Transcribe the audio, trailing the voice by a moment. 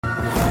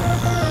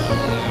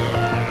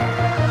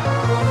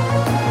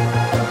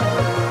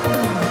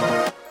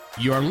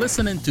You are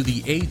listening to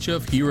the Age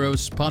of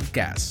Heroes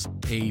podcast,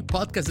 a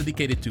podcast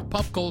dedicated to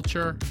pop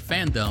culture,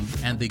 fandom,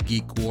 and the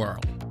geek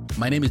world.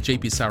 My name is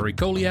JP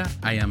Sarricolia.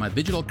 I am a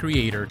digital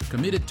creator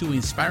committed to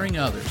inspiring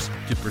others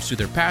to pursue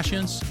their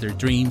passions, their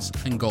dreams,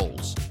 and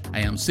goals.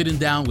 I am sitting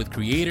down with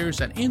creators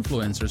and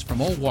influencers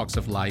from all walks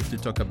of life to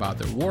talk about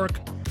their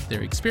work,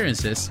 their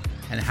experiences,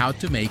 and how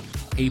to make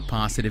a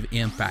positive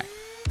impact.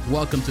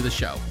 Welcome to the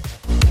show.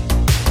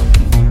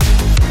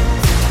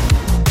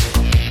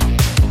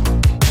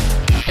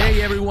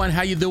 Hey everyone,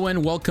 how you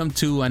doing? Welcome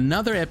to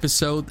another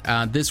episode,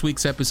 this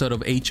week's episode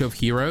of Age of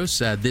Heroes,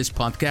 this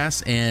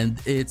podcast. And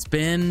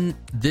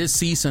this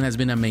season has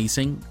been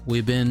amazing.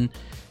 We've been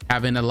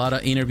having a lot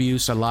of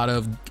interviews, a lot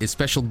of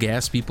special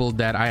guests, people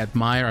that I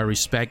admire, I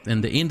respect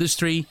in the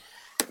industry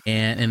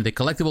and in the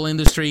collectible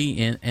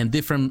industry and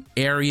different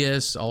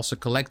areas, also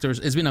collectors.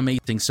 It's been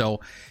amazing. So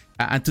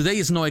and today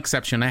is no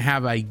exception. I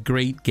have a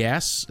great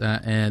guest.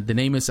 And the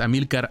name is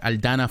Amilcar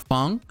Aldana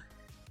Fong.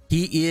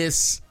 He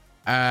is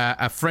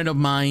a friend of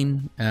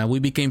mine. We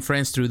became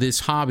friends through this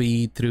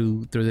hobby,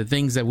 through the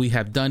things that we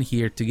have done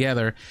here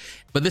together.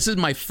 But this is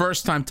my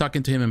first time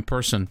talking to him in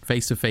person,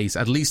 face to face,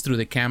 at least through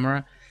the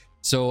camera.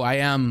 So I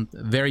am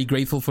very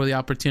grateful for the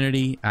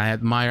opportunity. I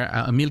admire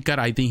Amilcar.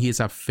 I think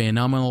he's a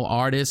phenomenal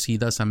artist. He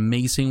does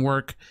amazing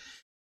work.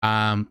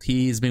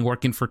 He's been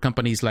working for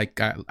companies like,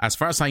 as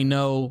far as I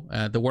know,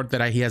 the work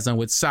that he has done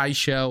with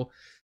SciShow,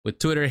 with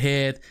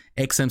Twitterhead,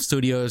 XM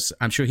Studios.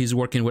 I'm sure he's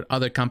working with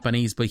other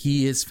companies, but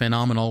he is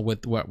phenomenal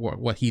with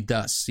what he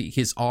does.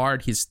 His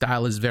art, his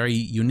style is very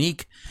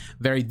unique,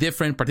 very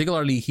different.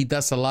 Particularly, he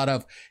does a lot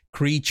of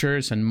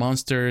creatures and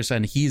monsters,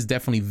 and he's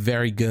definitely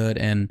very good.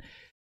 And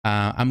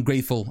I'm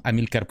grateful,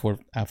 Amilcar,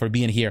 for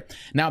being here.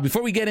 Now,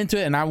 before we get into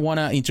it, and I want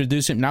to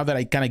introduce him, now that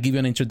I kind of give you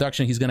an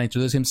introduction, he's going to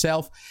introduce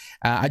himself.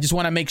 I just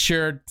want to make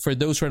sure for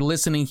those who are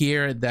listening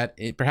here that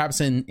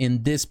perhaps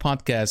in this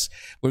podcast,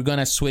 we're going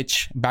to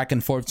switch back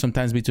and forth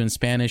sometimes between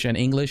Spanish and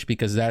English,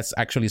 because that's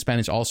actually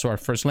Spanish also our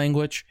first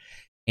language,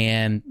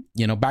 and,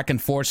 back and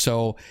forth.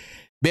 So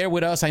bear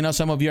with us. I know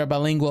some of you are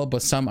bilingual,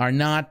 but some are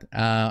not.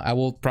 I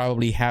will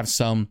probably have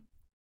some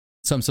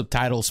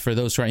subtitles for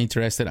those who are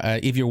interested.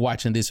 If you're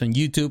watching this on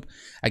YouTube,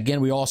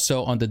 again, we're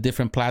also on the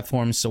different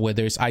platforms. So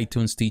whether it's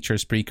iTunes, Teacher,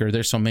 Spreaker,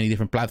 there's so many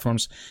different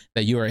platforms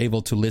that you are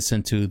able to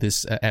listen to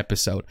this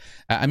episode.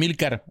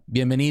 Amilcar,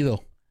 bienvenido.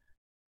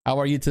 How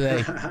are you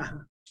today?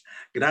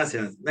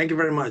 Gracias. Thank you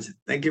very much.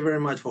 Thank you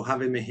very much for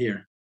having me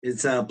here.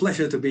 It's a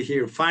pleasure to be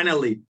here.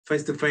 Finally,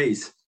 face to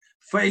face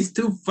with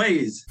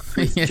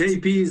Yes.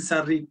 JP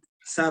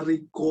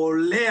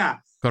Sarricolea.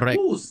 Correct.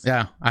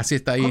 Yeah, así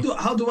está ahí.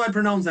 How do I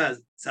pronounce that?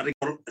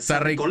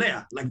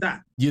 Sarricolea, like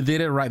that. You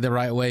did it the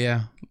right way,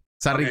 yeah.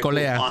 Sarricolea.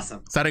 Okay, cool.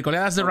 Awesome. Sarricolea,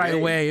 that's the right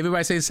way.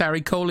 Everybody says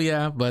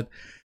Sarricolea, but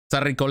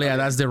Sarricolea,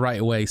 that's the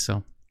right way.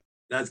 So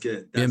that's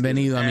good.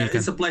 Bienvenido, Amilcar.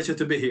 It's a pleasure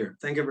to be here.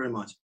 Thank you very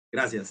much.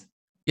 Gracias.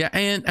 Yeah,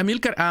 and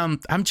Amilcar,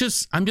 I'm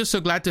just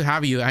so glad to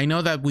have you. I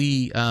know that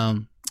we,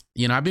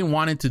 I've been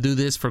wanting to do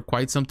this for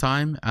quite some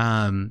time.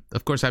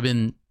 Of course, I've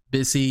been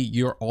busy.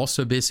 You're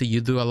also busy.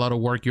 You do a lot of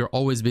work. You're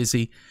always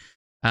busy.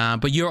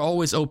 But you're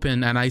always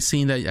open, and I've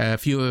seen that a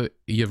few of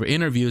your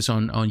interviews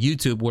on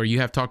YouTube where you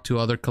have talked to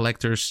other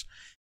collectors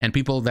and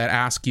people that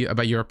ask you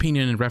about your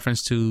opinion in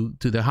reference to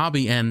the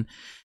hobby. And,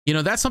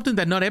 that's something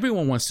that not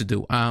everyone wants to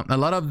do. A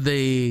lot of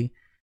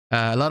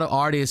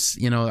artists,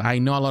 I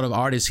know a lot of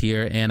artists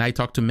here, and I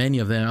talk to many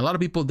of them. A lot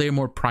of people, they're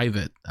more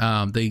private.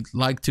 They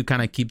like to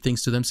kind of keep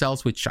things to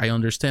themselves, which I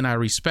understand, I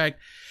respect.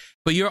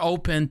 But you're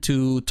open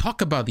to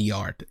talk about the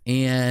art.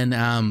 And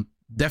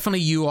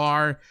definitely you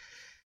are...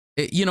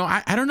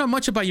 I don't know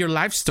much about your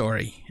life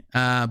story,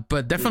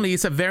 but definitely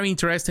it's a very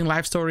interesting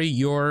life story.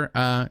 You're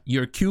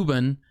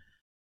Cuban,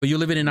 but you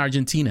live in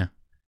Argentina,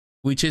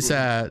 which is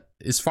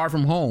far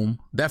from home.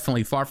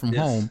 Definitely far from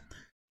home.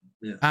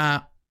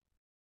 Yeah.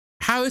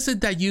 How is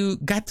it that you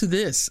got to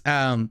this,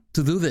 to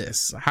do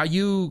this? How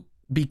you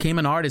became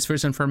an artist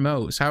first and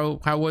foremost? How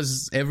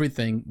was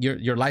everything?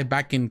 Your life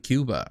back in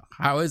Cuba?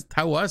 How was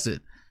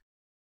it?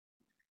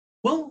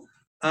 Well,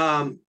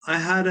 I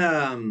had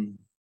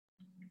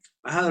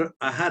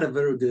a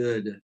very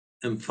good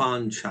and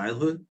fun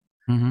childhood.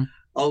 Mm-hmm.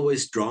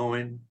 Always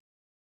drawing.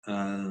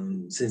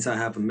 Since I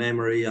have a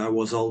memory, I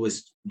was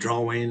always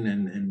drawing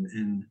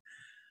and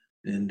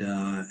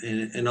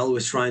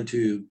always trying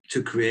to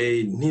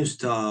create new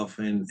stuff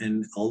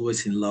and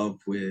always in love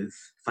with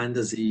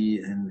fantasy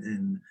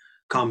and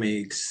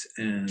comics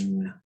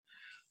and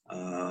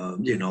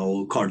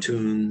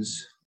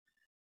cartoons.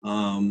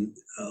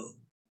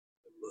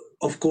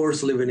 Of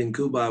course, living in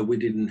Cuba, we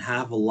didn't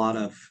have a lot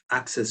of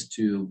access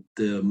to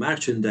the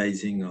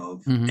merchandising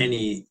of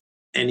any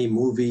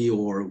movie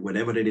or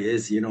whatever it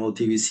is,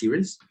 TV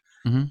series.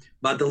 Mm-hmm.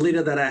 But the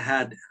little that I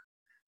had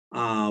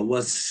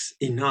was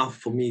enough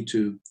for me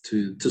to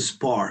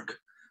spark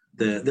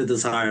the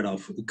desire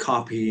of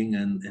copying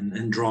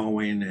and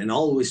drawing and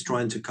always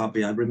trying to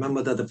copy. I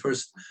remember that the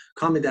first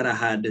comic that I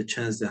had the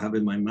chance to have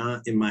in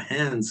my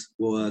hands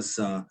was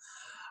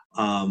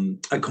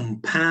a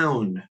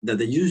compound that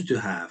they used to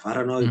have. I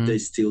don't know if they're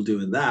still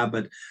doing that,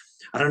 but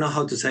I don't know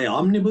how to say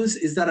omnibus.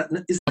 Is that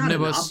it's not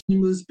an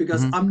omnibus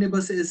because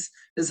omnibus is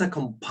a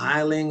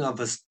compiling of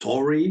a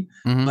story,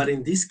 but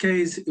in this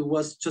case it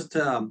was just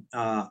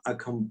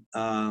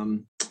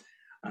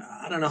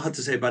I don't know how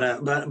to say, but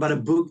a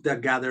book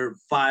that gathered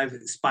 5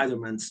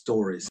 Spider-Man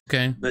stories.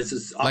 Okay.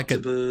 Versus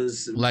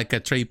Octopus, like a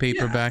trade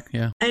paperback,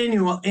 yeah.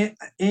 Annual. Okay.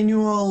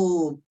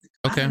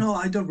 I don't know.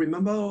 I don't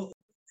remember.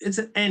 It's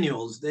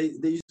annuals. They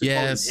used to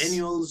call it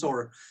annuals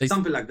or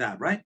something like that,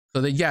 right?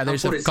 So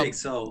there's 46.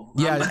 So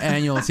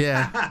annuals,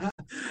 yeah.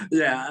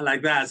 Yeah,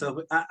 like that.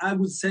 So I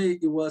would say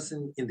it was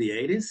in the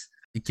 80s.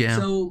 Yeah.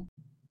 So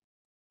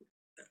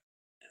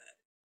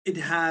it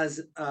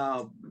has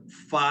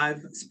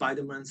 5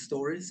 Spider-Man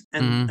stories,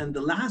 and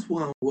the last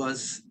one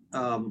was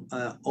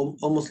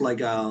almost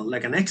like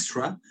an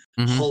extra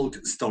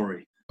Hulk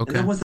story. Okay. And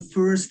that was the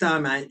first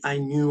time I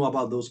knew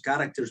about those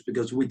characters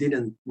because we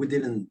didn't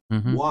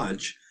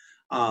watch.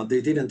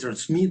 They didn't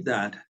transmit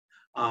that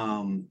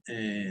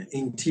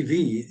in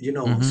TV,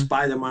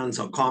 Spider-Man's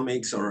or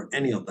comics or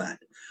any of that.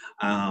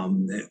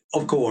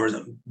 Of course,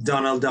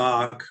 Donald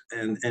Duck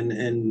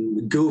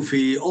and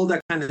Goofy, all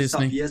that kind of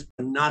Disney stuff, yes,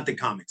 but not the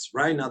comics,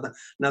 right? Not the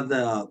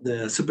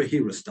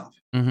superhero stuff.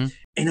 And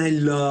I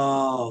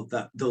love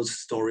those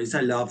stories.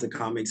 I love the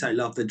comics. I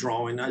love the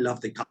drawing. I love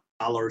the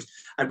colors.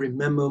 I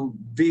remember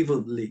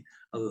vividly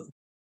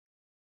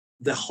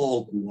the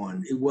Hulk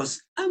one. It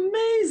was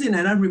amazing.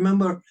 And I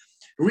remember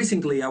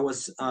recently I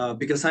was,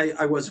 because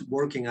I was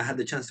working, I had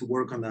the chance to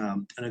work on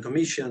a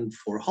commission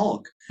for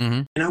Hulk.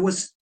 And I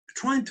was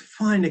trying to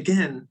find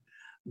again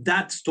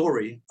that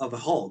story of a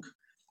Hulk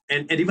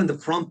and even the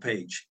front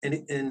page.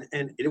 And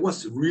it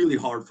was really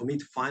hard for me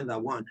to find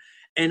that one.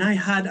 And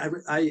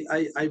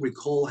I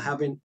recall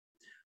having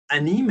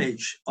an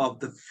image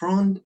of the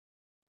front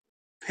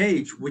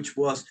page, which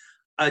was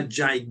a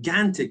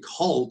gigantic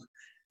Hulk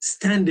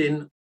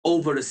standing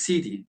over a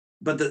city.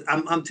 But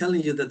I'm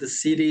telling you that the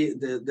city,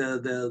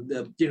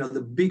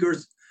 the bigger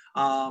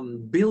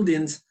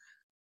buildings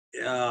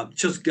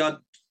just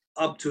got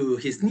up to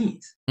his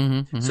knees.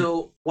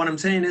 So what I'm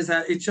saying is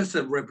that it's just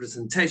a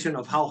representation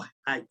of how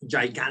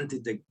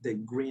gigantic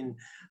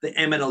the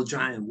emerald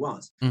giant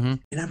was. And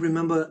I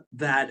remember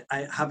that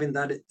having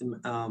that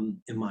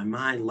in my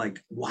mind,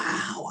 like,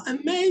 wow,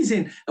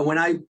 amazing. And when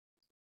I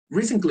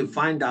recently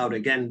find out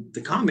again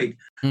the comic,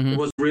 it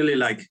was really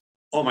like,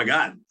 oh my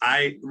God,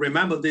 I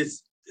remember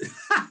this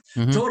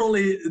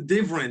totally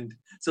different.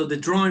 So the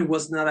drawing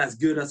was not as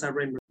good as I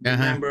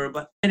remember.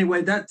 But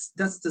anyway, that's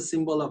the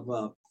symbol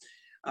of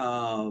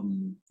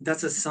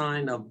that's a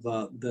sign of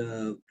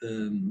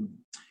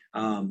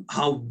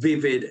how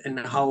vivid and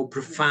how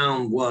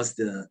profound was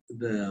the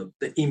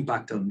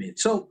impact on me.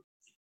 So,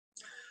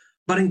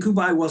 but in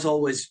Cuba, I was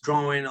always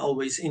drawing,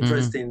 always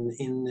interested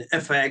in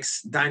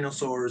FX,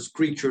 dinosaurs,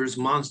 creatures,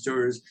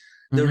 monsters.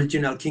 The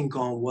original King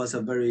Kong was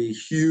a very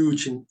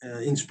huge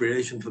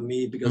inspiration for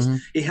me because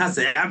it has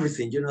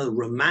everything,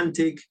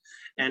 romantic,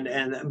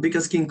 and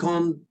because King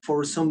Kong,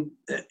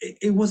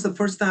 it was the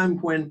first time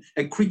when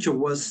a creature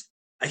was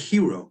a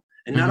hero,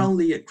 and not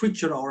only a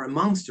creature or a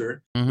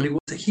monster, but it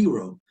was a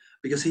hero,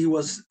 because he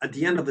was, at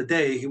the end of the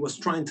day, he was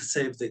trying to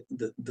save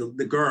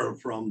the girl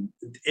from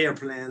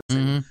airplanes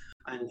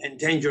and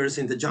dangers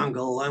in the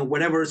jungle and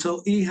whatever.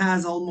 So he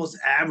has almost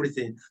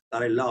everything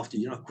that I loved,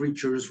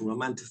 creatures,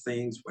 romantic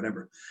things,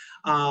 whatever.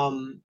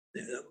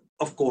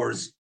 Of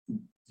course,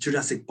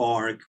 Jurassic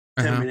Park,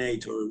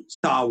 Terminator,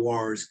 Star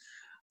Wars,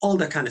 all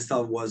that kind of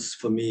stuff was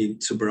for me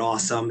super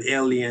awesome.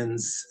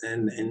 Aliens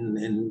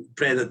and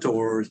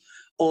Predators,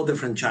 all the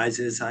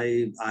franchises.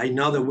 I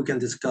know that we can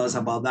discuss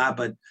about that,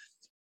 but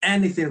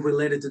anything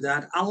related to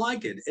that, I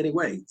like it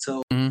anyway.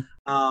 So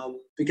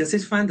because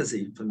it's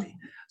fantasy for me.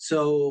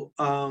 So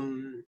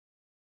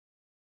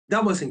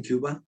that was in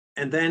Cuba.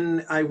 And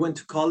then I went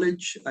to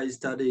college. I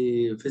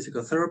studied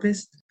physical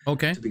therapist.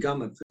 Okay. To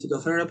become a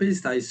physical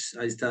therapist, I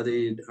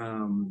studied,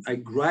 I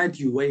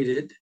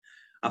graduated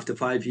after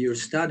 5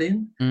 years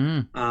studying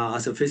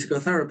as a physical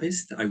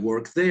therapist. I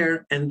worked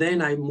there. And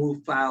then I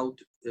moved out.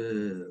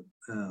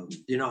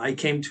 I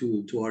came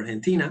to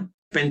Argentina,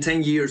 spent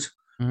 10 years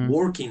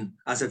working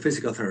as a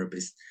physical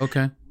therapist.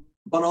 Okay.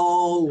 But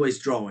always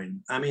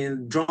drawing. I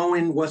mean,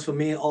 drawing was for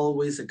me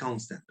always a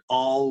constant,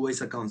 always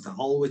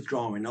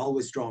drawing,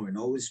 always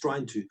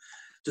trying to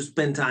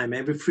spend time.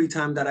 Every free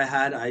time that I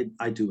had,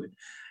 I do it.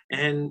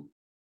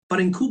 But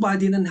in Cuba, I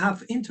didn't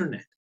have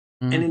internet.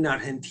 And in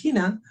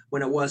Argentina,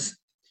 when I was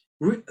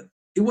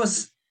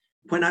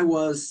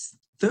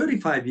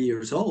 35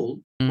 years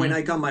old, when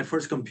I got my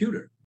first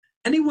computer.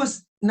 And it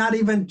was not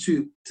even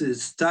to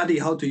study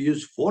how to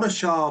use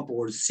Photoshop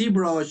or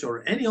ZBrush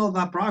or any of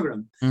that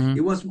program.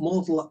 It was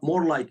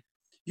more like,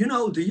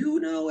 do you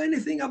know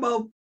anything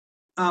about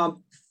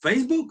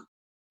Facebook?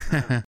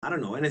 I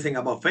don't know anything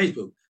about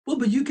Facebook. Well,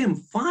 but you can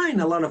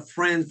find a lot of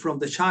friends from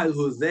the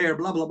childhood there,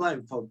 blah, blah, blah.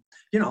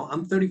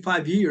 I'm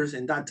 35 years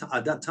at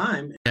that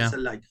time. Yeah. I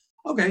said, like,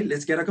 okay,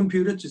 let's get a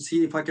computer to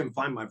see if I can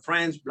find my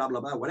friends, blah,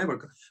 blah, blah,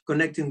 whatever,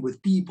 connecting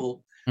with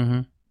people.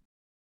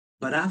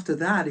 But after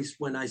that is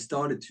when I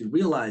started to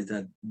realize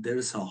that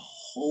there's a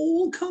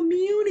whole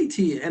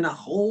community and a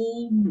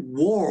whole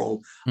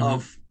world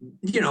of,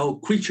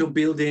 creature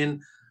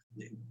building,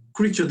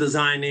 creature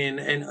designing,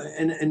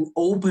 and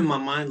open my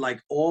mind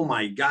like, oh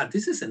my God,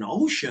 this is an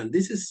ocean.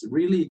 This is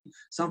really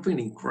something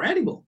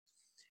incredible.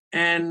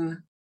 And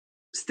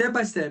step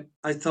by step,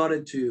 I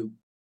started to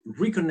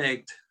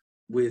reconnect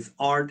with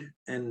art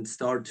and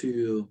start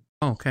to,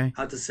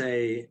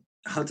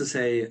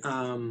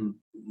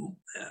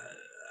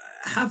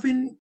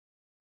 having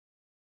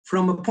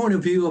from a point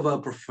of view of a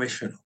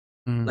professional,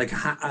 like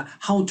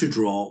how to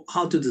draw,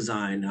 how to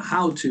design,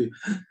 how to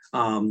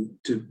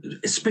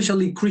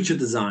especially creature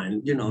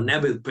design,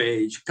 Neville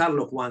Page,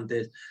 Carlos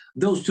Guantes,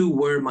 those two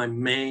were my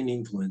main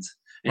influence.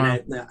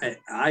 And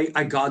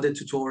I got the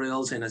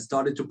tutorials and I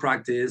started to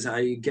practice.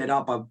 I get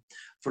up,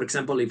 for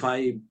example, if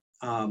I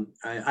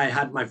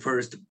had my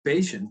first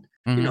patient,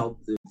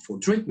 for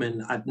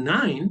treatment at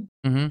 9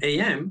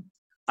 a.m.,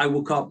 I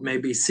woke up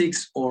maybe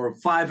 6 or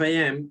 5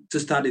 a.m. to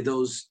start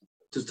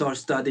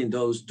studying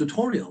those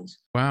tutorials.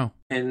 Wow.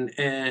 And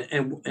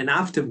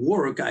after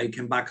work, I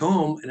came back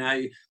home and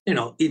I,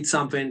 eat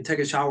something, take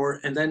a shower,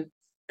 and then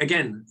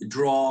again,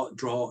 draw.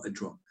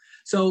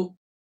 So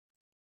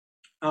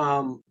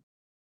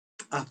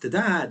after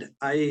that,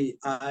 I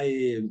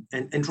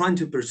trying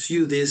to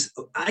pursue this,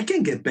 I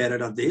can get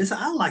better at this.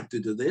 I like to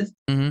do this.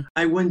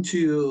 I went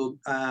to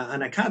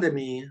an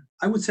academy,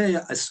 I would say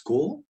a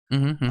school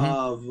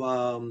of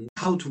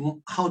how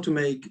to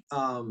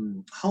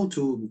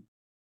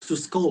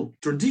sculpt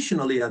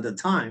traditionally at the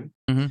time,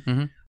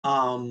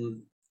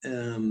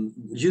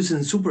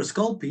 using Super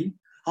Sculpey,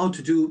 how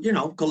to do,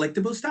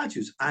 collectible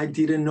statues. I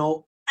didn't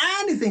know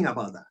anything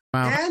about that.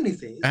 Wow.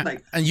 Anything.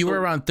 It's and you were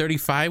around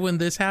 35 when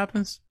this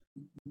happens?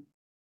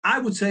 I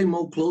would say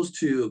more close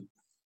to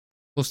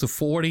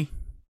 40.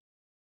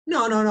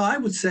 No. I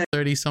would say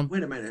 30 something.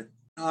 Wait a minute.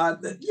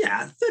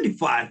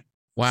 35.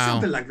 Wow.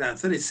 Something like that.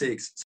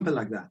 36. Something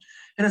like that.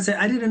 And I said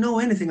I didn't know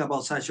anything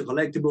about Sideshow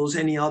Collectibles,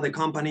 any other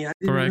company. I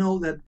didn't know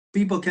that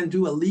people can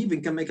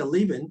make a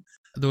living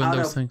doing out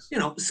those of, things.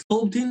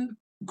 Sculpting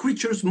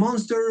creatures,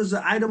 monsters,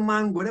 Iron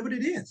Man, whatever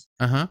it is.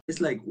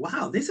 It's like,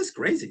 wow, this is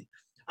crazy.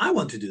 I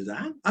want to do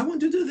that. I want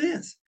to do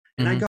this.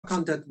 And I got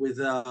contact with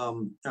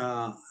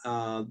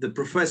the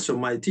professor,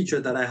 my teacher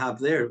that I have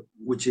there,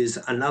 which is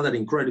another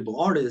incredible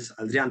artist,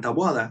 Adrian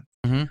Taboada,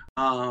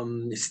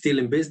 still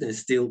in business,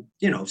 still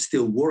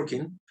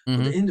working for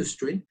the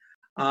industry.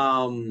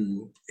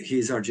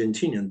 He's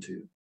Argentinian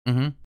too.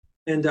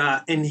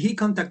 And he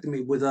contacted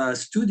me with a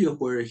studio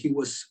where he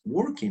was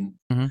working.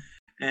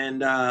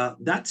 And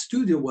that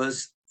studio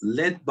was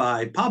led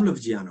by Pablo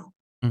Villano,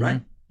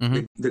 right?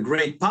 The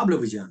great Pablo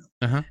Villano.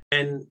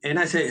 And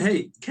I say,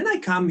 hey, can I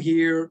come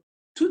here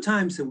 2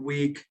 times a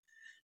week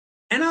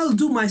and I'll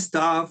do my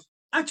stuff.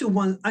 I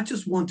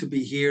just want to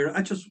be here.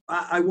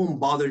 I won't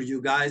bother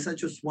you guys. I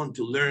just want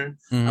to learn.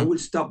 I will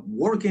stop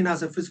working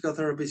as a physical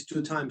therapist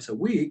 2 times a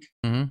week,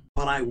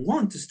 but I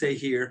want to stay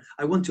here.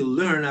 I want to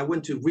learn. I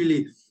want to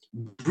really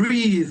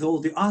breathe all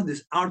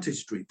this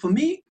artistry. For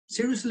me,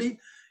 seriously,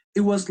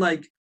 it was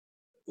like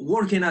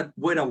working at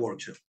Weta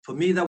Workshop. For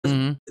me, that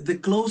was the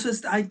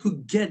closest I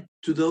could get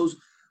to those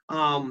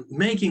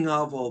making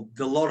of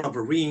the Lord of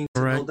the Rings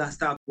and all that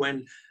stuff,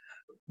 when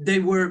they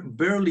were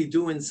barely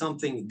doing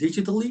something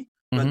digitally,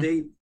 but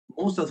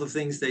most of the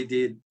things they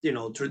did,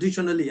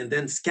 traditionally, and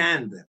then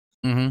scanned them.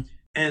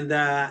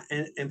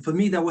 And for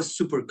me, that was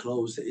super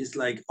close. It's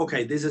like,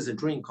 okay, this is a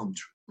dream come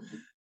true.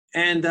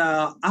 And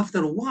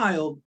after a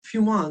while,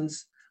 few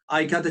months,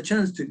 I got a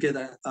chance to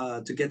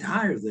get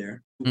hired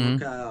there to work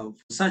for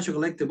Sideshow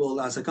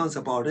Collectible as a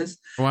concept artist,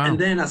 and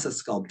then as a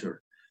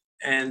sculptor.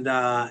 And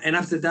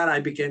after that, I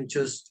became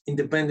just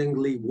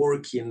independently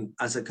working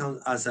as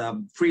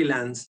a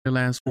freelance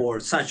for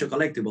Sideshow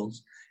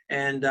Collectibles.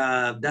 And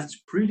that's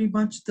pretty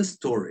much the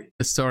story.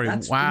 That's pretty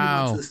much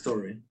the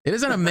story. It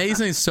is an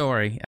amazing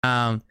story.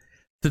 To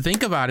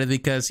think about it,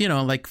 because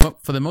like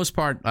for the most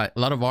part, a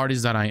lot of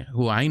artists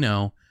who I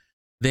know,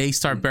 they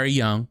start very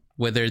young.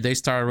 Whether they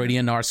start already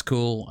in art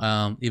school,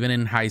 even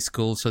in high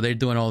school, so they're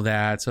doing all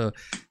that. So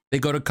they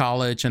go to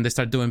college and they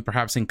start doing,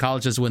 perhaps in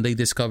colleges when they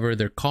discover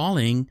their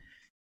calling.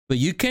 But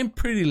you came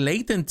pretty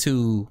late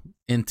into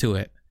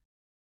it,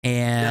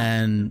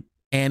 and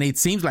it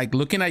seems like,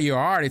 looking at your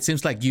art, it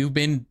seems like you've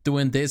been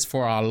doing this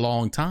for a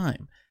long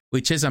time,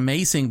 which is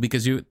amazing,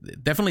 because you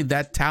definitely,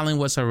 that talent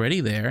was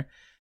already there.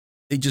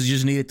 It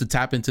just needed to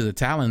tap into the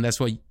talent. That's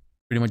what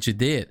pretty much you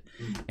did,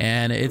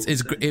 and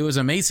it was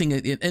amazing.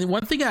 And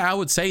one thing I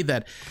would say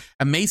that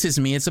amazes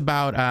me, it's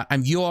about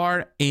and you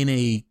are in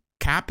a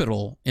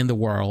capital in the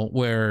world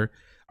where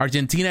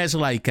Argentina is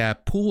like a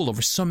pool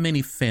of so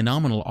many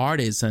phenomenal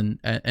artists and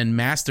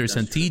masters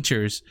and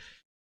teachers,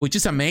 which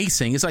is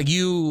amazing. It's like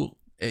you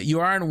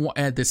are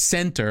at the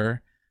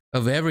center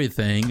of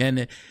everything,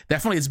 and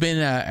definitely it's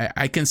been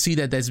I can see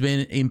that's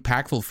been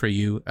impactful for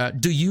you.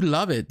 Do you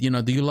love it?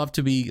 Do you love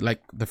to be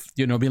like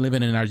been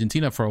living in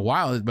Argentina for a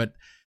while, but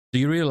Do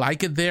you really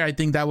like it there? I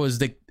think that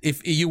was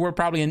if you were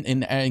probably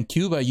in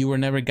Cuba, you were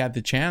never got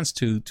the chance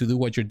to do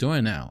what you're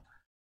doing now.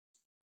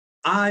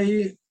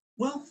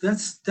 Well,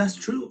 that's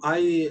true.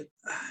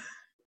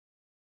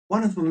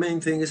 One of the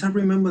main things is I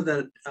remember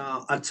that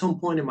at some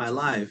point in my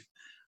life,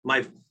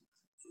 my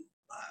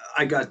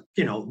I got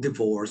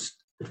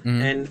divorced,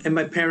 and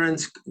my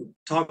parents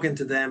talking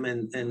to them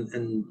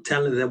and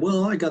telling them,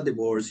 well, I got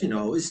divorced.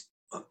 It's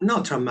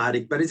not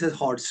traumatic, but it's a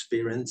hard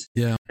experience.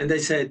 Yeah. And they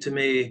said to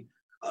me,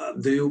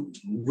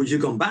 would you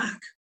come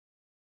back?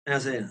 And I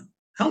said,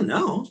 hell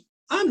no,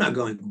 I'm not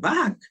going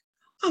back.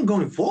 I'm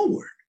going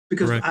forward,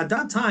 because at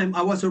that time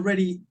I was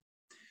already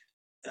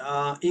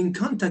in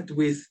contact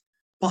with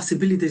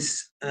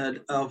possibilities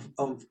of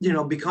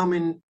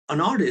becoming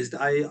an artist.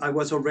 I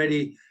was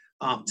already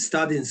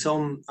studying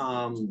some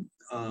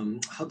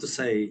how to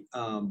say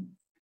I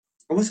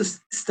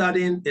was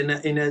studying in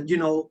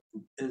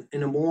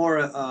a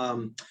more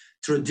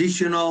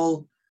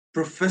traditional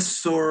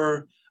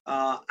professor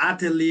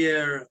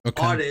atelier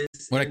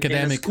artist What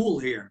academic in a school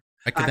here.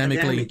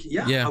 Academically,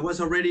 I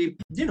was already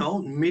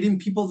meeting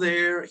people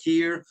there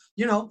here,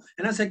 and I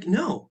was like,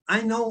 no,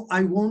 I know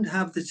I won't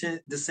have the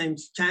same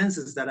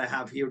chances that I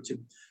have here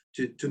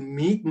to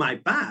meet my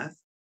path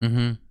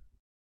than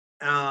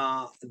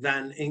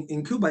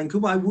in Cuba. In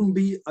Cuba, I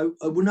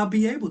would not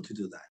be able to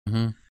do that.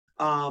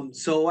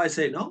 So I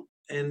say no,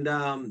 and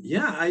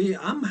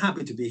I'm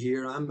happy to be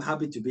here. I'm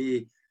happy to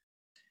be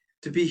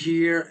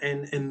here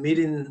and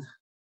meeting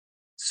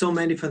so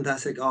many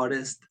fantastic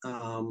artists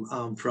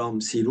from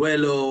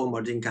Ciruelo,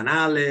 Martin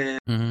Canale,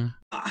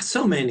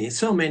 so many.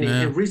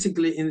 Yeah. And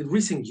recently, in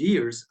recent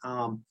years,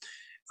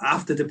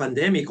 after the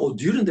pandemic or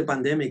during the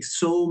pandemic,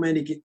 so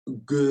many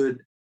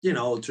good,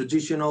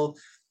 traditional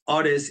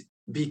artists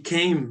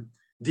became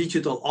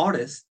digital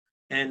artists,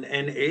 and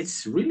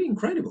it's really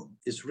incredible.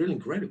 It's really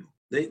incredible.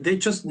 They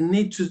just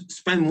need to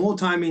spend more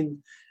time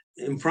in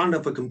front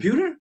of a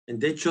computer, and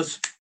they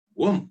just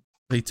boom.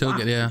 They took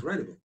it, yeah.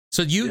 Incredible.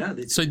 So do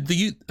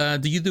you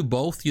do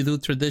both? You do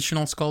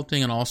traditional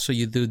sculpting and also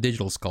you do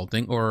digital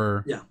sculpting,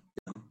 or yeah.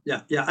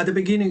 At the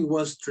beginning it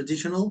was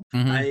traditional.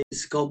 I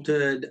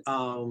sculpted.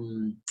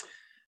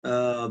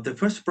 The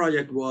first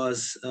project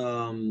was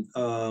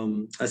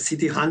a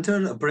city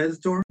hunter, a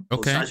predator,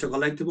 for Sideshow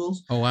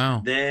Collectibles. Oh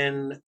wow!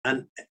 Then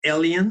an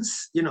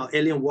aliens,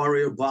 alien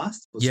warrior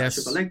bust for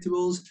Sideshow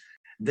Collectibles.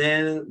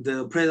 Then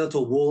the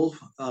predator wolf,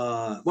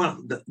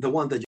 the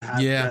one that you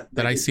have. Yeah,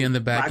 that I see in the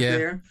back. Yeah.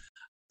 There.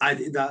 I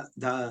did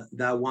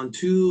that one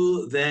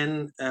too.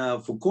 Then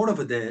for Court of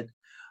the Dead,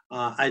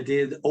 I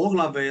did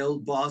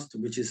Oglavale bust,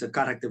 which is a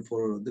character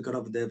for the Court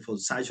of the Dead for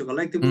Sideshow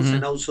Collectibles,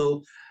 and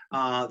also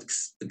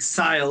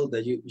Exile,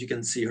 that you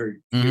can see her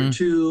here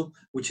too,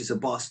 which is a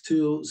bust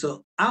too.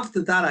 So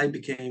after that, I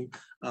became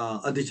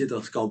a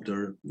digital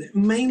sculptor,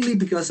 mainly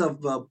because of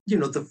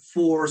the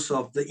force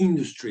of the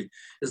industry.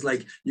 It's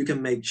like you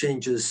can make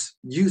changes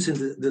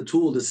using the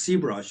tool, the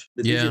ZBrush,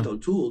 the digital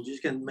tool. You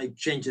can make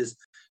changes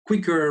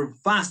quicker,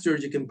 faster.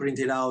 You can print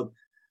it out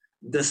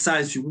the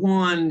size you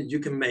want. You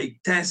can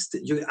make tests.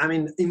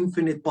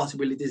 Infinite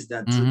possibilities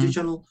that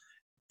traditional,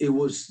 it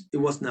was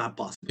not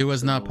possible. It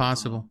was not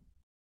possible.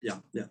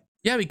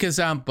 Yeah, because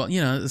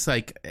it's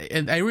like,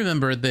 and I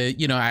remember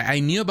I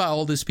knew about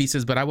all these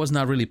pieces, but I was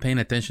not really paying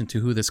attention to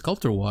who the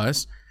sculptor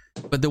was.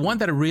 But the one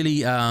that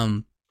really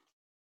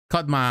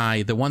caught my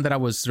eye, the one that I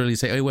was really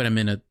saying, oh wait a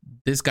minute,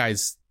 there's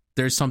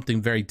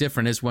something very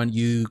different, is when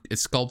you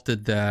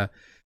sculpted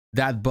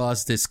that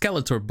bus, the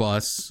Skeletor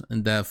bus,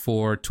 and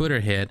for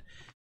Twitter hit,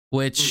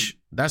 which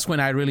that's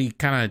when I really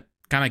kind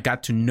of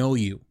got to know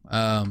you.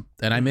 And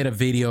I made a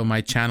video on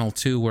my channel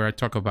too where I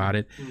talk about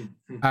it.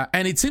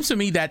 And it seems to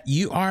me that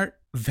you are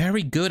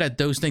very good at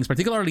those things,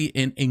 particularly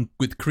in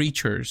with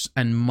creatures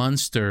and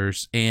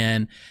monsters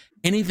and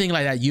anything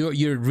like that.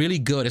 You're really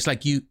good. It's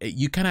like you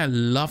kind of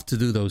love to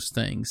do those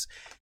things.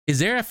 Is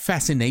there a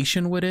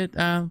fascination with it,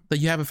 that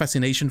you have a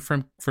fascination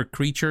for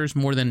creatures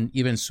more than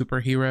even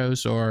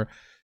superheroes, or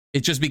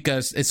it's just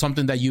because it's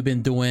something that you've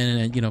been doing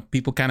and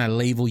people kind of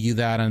label you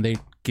that and they're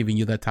giving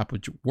you that type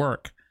of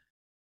work?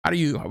 What do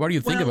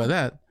you think about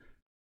that?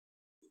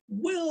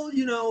 Well,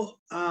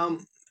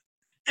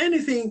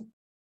 anything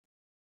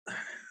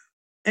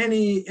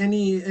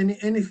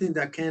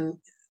that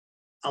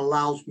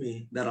allows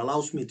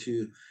me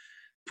to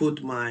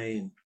put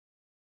my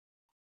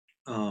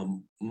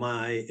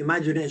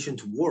imagination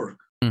to work,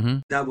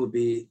 that would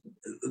be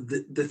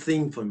the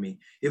thing for me.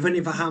 Even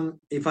if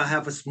I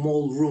have a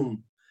small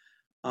room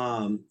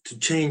to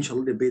change a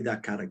little bit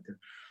that character,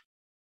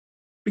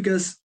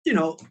 because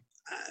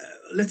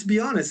let's be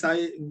honest,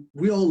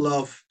 we all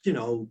love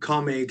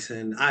comics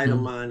and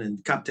Iron Man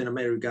and Captain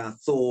America,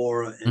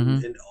 Thor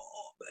and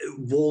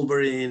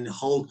Wolverine,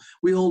 Hulk.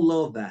 We all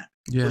love that.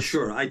 Yes. For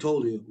sure. I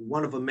told you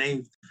one of the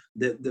main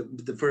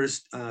the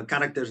first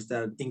characters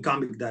that in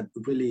comic that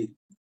really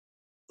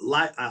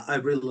I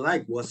really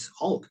liked was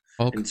Hulk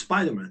and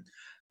Spider-Man.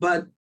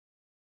 But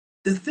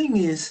the thing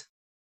is,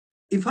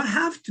 if I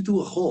have to do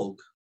a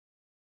Hulk,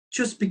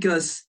 just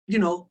because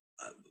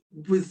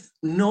with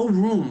no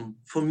room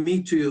for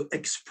me to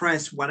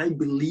express what I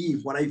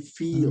believe, what I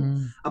feel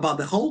about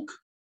the Hulk,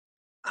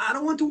 I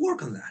don't want to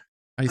work on that.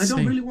 I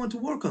don't really want to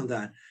work on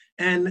that.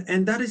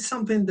 And that is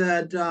something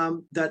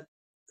that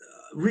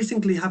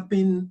recently have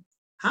been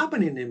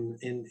happening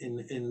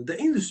in the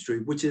industry,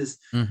 which is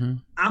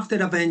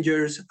after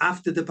Avengers,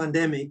 after the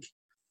pandemic,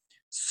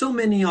 so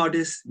many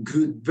artists,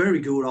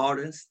 very good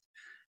artists,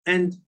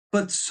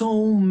 but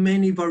so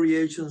many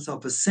variations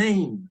of the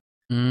same.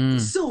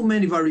 So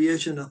many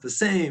variations of the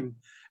same.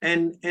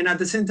 And at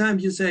the same time,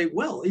 you say,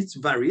 well, it's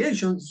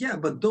variations. Yeah,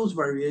 but those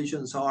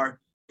variations are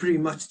pretty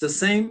much the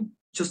same.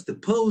 Just the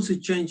pose is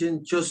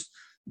changing. Just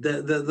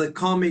the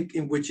comic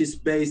in which it's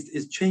based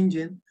is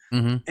changing.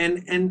 And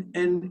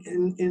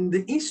in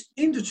the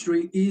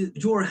industry,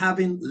 you're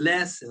having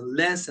less and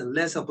less and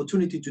less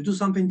opportunity to do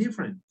something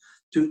different,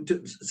 to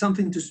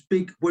something to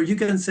speak where you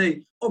can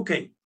say,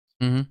 okay,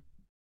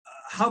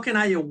 how can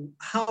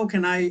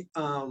I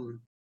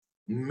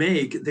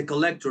make the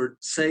collector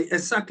say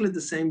exactly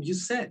the same you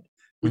said,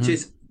 which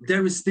is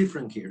there is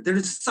different here. There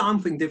is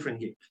something different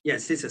here.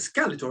 Yes, it's a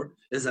Skeletor,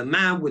 it's a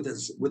man with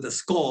a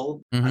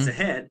skull as a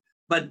head,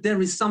 but there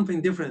is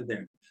something different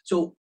there.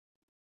 So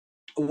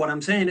what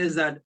I'm saying is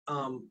that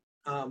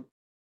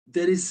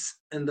there is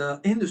in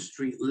the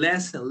industry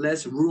less and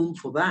less room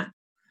for that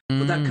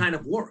kind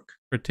of work.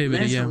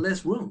 Creativity, less and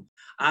less room.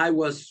 I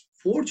was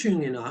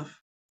fortunate enough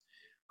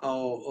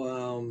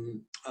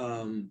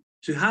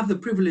to have the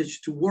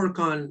privilege to work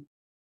on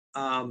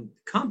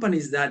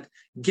companies that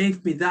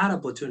gave me that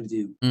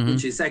opportunity,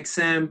 which is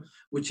XM,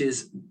 which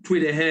is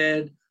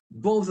Tweetahead.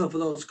 Both of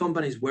those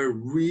companies were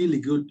really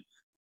good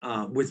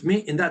with me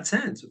in that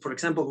sense. For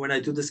example, when I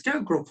do the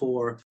Scarecrow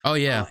for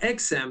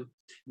XM,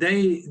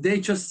 they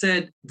just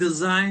said,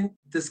 design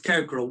the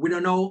Scarecrow. We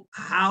don't know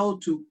how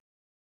to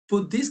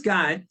put this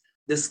guy,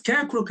 the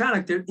Scarecrow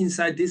character,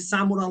 inside this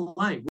samurai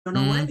line. We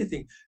don't know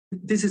anything.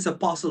 This is a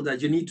puzzle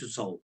that you need to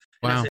solve.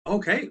 And I said,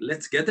 okay,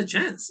 let's get the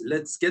chance.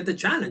 Let's get the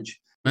challenge.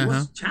 It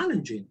was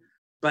challenging.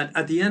 But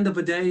at the end of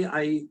the day,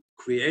 I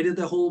created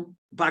the whole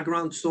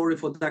background story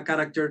for that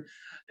character.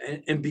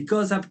 And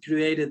because I've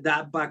created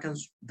that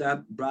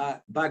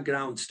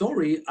background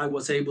story, I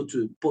was able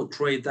to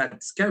portray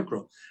that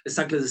Scarecrow.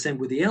 Exactly the same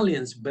with the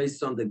aliens,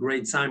 based on the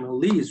great Simon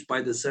Lee's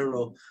by the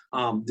Zero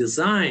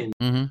design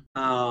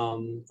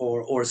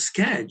or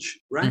sketch,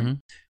 right?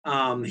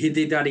 He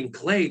did that in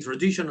clay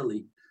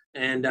traditionally.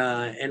 And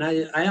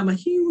I am a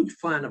huge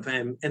fan of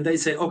him. And they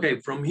say, okay,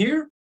 from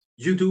here,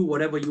 you do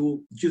whatever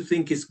you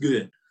think is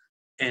good.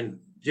 And,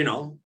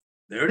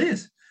 there it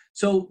is.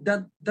 So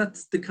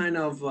that's the kind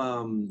of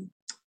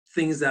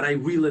things that I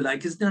really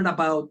like. It's not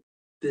about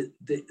the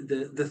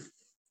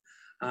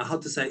how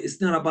to say, it's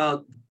not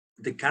about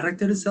the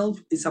character itself.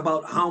 It's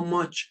about how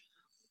much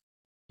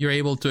you're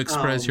able to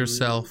express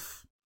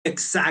yourself.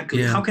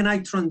 Exactly. Yeah. How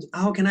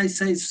can I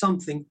say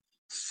something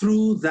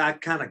through that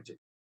character?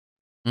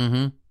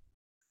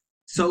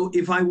 So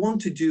if I want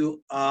to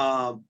do,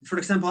 for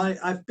example,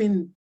 I've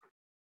been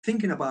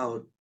thinking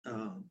about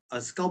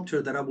a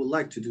sculpture that I would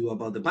like to do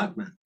about the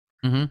Batman.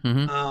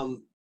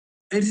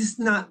 It is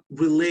not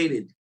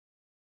related.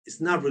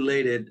 It's not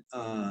related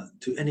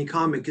to any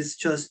comic. It's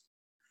just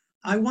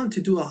I want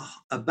to do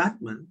a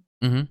Batman.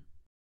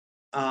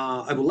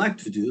 I would like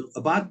to do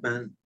a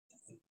Batman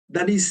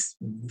that is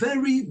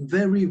very,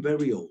 very,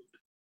 very old.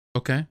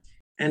 Okay.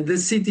 And the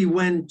city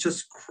went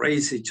just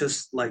crazy,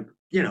 just like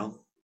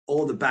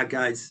all the bad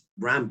guys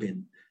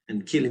ramping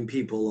and killing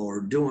people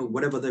or doing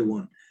whatever they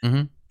want.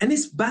 And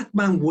it's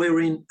Batman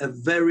wearing a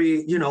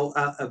very,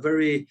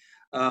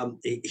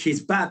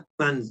 his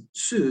Batman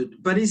suit,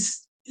 but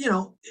he's an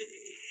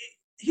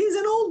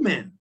old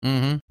man.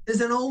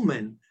 He's an old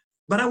man.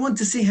 But I want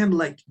to see him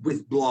like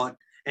with blood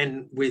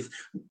and with,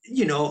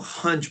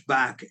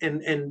 hunchback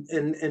and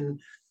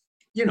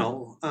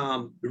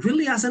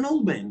really as an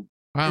old man.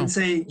 Wow. And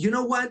saying, you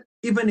know what,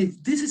 even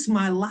if this is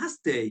my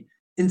last day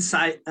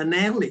inside an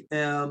alley,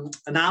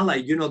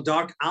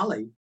 dark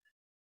alley,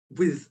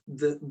 with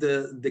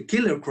the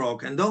Killer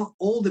Croc and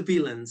all the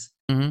villains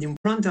in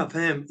front of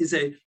him, is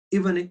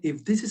even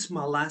if this is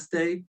my last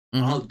day,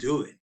 I'll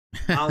do it.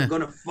 I'm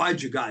gonna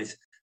fight you guys.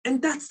 And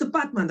that's the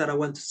Batman that I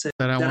want to say.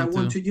 That I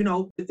want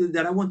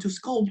to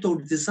sculpt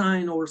or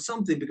design or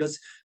something, because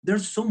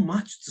there's so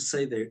much to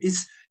say there.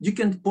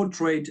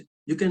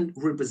 You can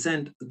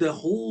represent the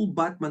whole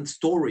Batman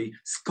story,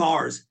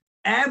 scars,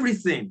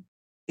 everything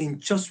in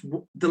just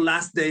the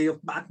last day of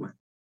Batman.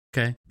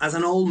 Okay. As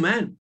an old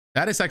man.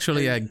 That is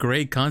actually a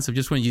great concept.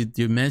 Just when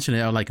you mentioned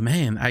it, I'm like,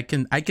 man, I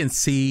can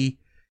see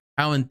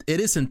how it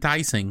is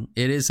enticing.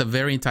 It is a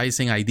very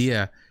enticing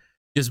idea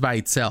just by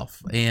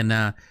itself. And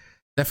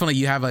definitely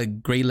you have a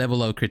great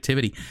level of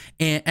creativity.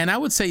 And I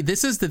would say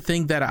this is the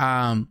thing that,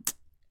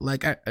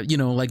 like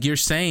you're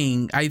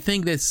saying, I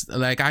think that's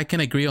like, I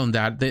can agree on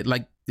that.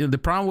 The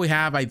problem we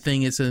have, I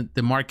think, is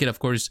the market, of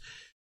course.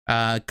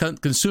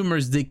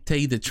 Consumers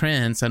dictate the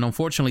trends. And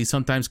unfortunately,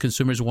 sometimes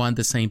consumers want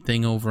the same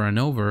thing over and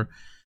over.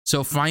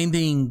 So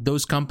finding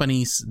those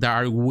companies that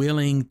are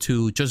willing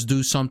to just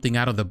do something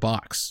out of the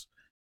box,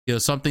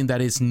 something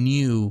that is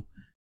new,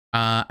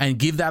 and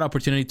give that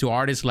opportunity to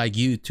artists like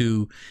you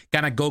to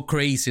kind of go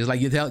crazy. It's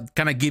like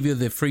kind of give you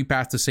the free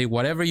pass to say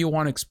whatever you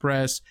want to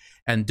express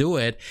and do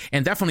it.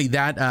 And definitely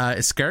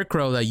that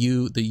scarecrow that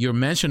you're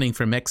mentioning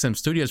from XM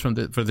Studios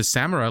for the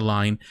Samurai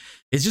line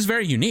is just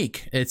very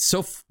unique. It's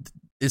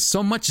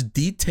so much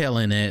detail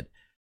in it.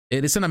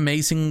 It is an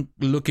amazing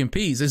looking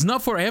piece. It's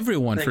not for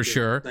everyone,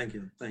 sure. Thank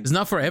you. It's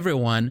not for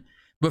everyone,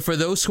 but for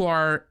those who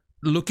are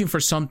looking for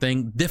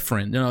something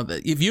different,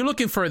 if you're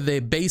looking for the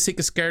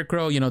basic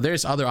scarecrow,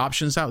 there's other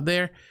options out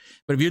there.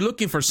 But if you're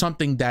looking for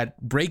something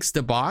that breaks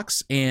the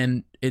box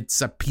and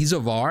it's a piece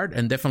of art,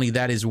 and definitely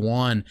that is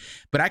one.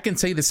 But I can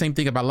say the same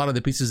thing about a lot of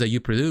the pieces that you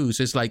produce.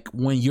 It's like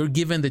when you're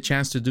given the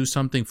chance to do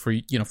something for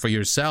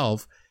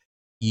yourself,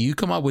 you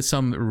come up with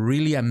some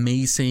really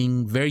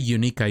amazing, very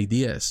unique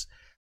ideas.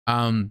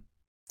 Do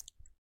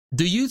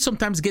you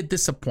sometimes get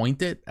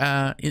disappointed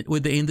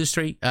with the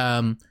industry?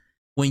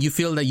 When you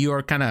feel that you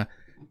are kind of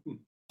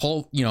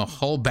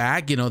hold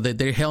back, that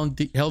they're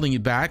holding you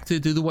back to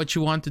do what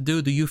you want to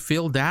do? Do you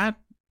feel that?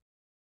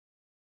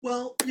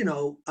 Well,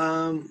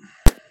 I'm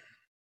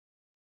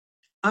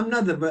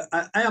not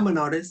I am an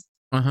artist,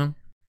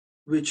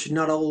 which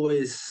not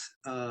always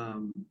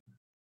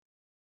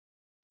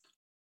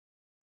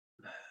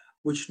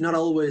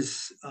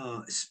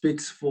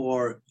speaks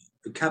for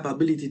the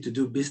capability to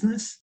do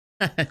business.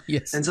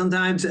 Yes. And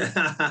sometimes,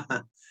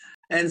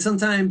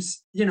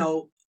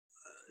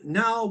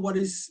 now what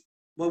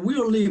we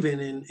are living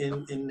in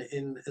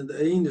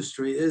the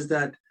industry is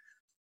that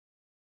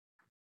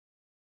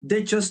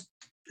they just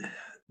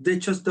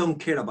don't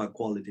care about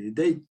quality.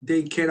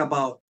 They care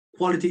about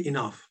quality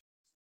enough.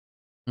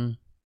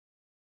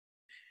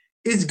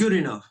 It's good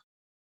enough.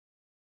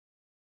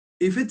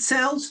 If it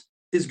sells,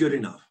 it's good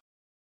enough.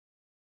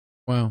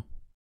 Wow.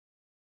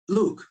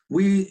 Look,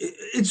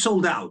 it's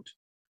sold out,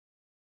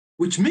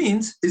 which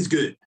means it's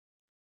good.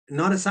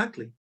 Not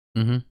exactly.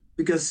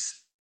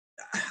 Because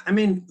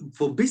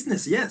for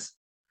business, yes.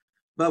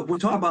 But we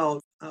talk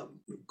about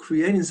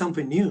creating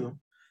something new,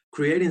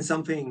 creating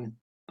something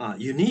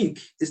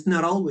unique. It's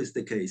not always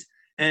the case.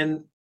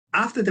 And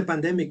after the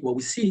pandemic, what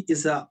we see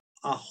is a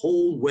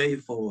whole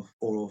wave of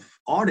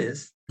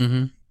artists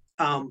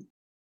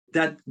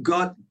that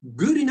got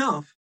good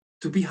enough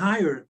to be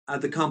hired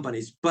at the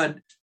companies. But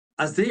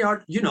as they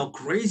are,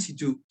 crazy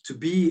to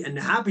be and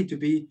happy to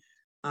be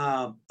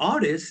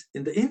artists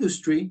in the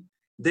industry,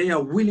 they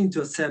are willing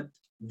to accept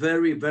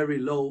very, very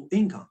low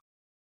income.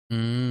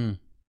 And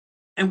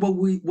what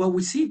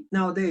we see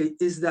nowadays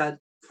is that,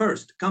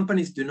 first,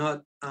 companies do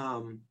not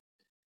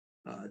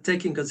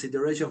take in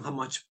consideration how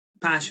much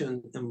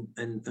passion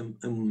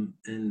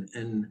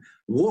and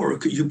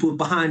work you put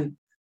behind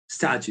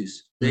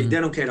statues. They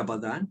don't care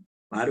about that.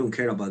 I don't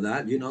care about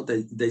that.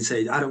 They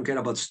say, I don't care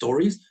about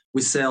stories.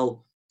 We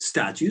sell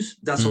statues.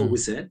 That's all we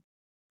said.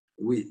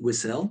 We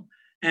sell.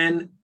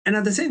 And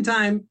at the same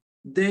time,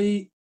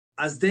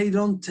 as they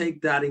don't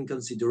take that in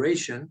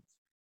consideration,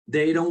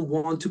 they don't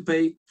want to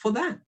pay for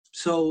that.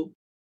 So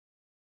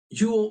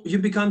you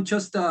become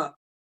just a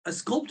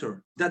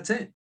sculptor. That's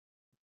it.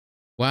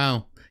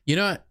 Wow.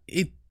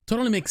 It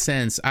totally makes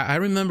sense. I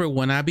remember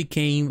when I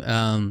became,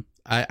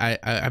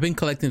 I've been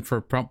collecting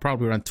for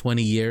probably around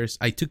 20 years.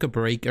 I took a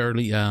break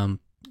early.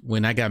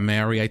 When I got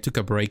married, I took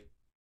a break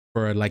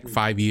for like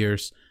 5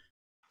 years.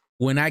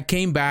 When I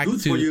came back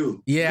Good for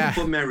you. Yeah.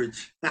 Good for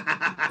marriage.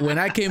 When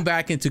I came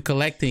back into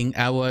collecting,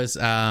 I was,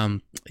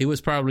 it was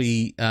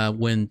probably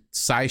when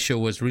Sideshow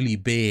was really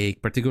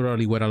big,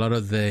 particularly with a lot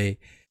of the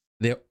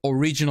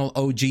original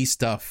OG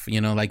stuff,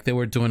 like they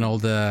were doing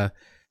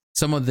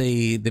some of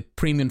the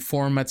premium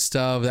format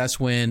stuff. That's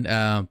when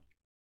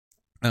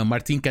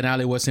Martin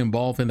Canale was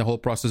involved in the whole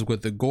process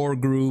with the Gore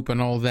Group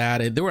and all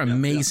that. And they were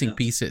amazing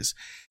pieces.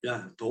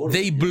 Yeah,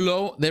 totally.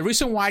 The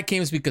reason why I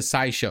came is because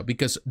Sideshow,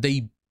 because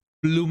they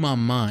blew my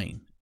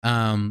mind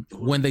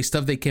when they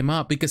came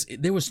up, because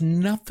there was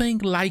nothing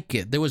like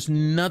it. There was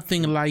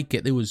nothing like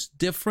it. It was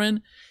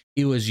different.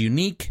 It was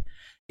unique.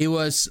 It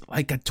was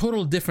like a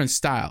total different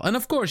style. And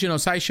of course,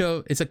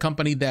 Sideshow is a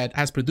company that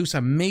has produced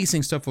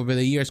amazing stuff over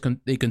the years.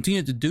 They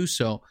continue to do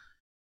so.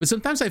 But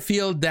sometimes I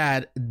feel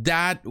that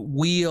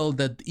wheel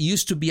that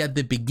used to be at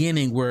the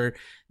beginning, where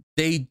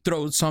they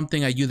throw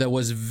something at you that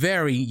was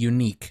very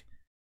unique,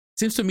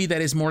 seems to me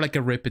that is more like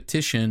a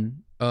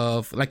repetition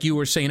of, like you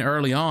were saying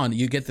early on,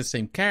 you get the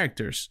same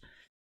characters.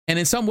 And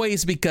in some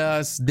ways,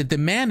 because the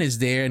demand is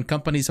there and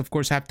companies, of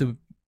course, have to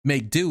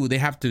make do, they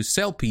have to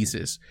sell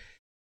pieces.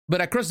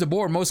 But across the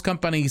board, most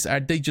companies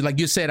are, like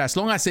you said, as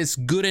long as it's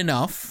good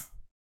enough,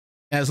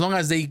 as long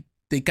as they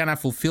kind of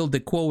fulfill the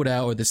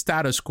quota or the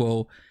status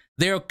quo,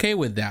 they're okay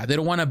with that. They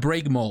don't want to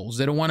break molds.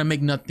 They don't want to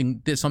make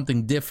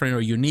something different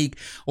or unique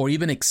or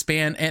even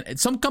expand. And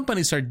some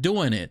companies are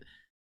doing it.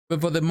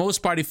 But for the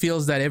most part, it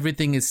feels that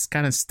everything is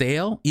kind of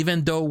stale,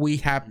 even though we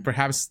have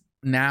perhaps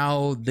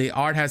now the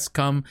art has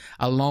come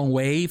a long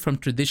way from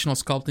traditional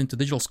sculpting to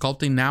digital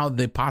sculpting. Now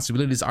the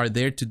possibilities are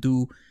there to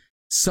do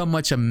so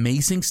much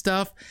amazing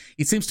stuff.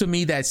 It seems to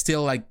me that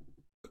still like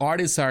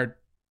artists are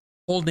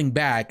holding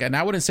back, and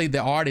I wouldn't say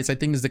the artists, I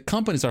think it's the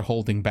companies are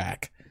holding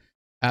back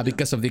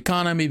because of the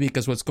economy,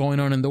 because what's going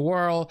on in the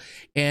world.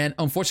 And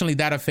unfortunately,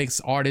 that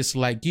affects artists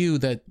like you,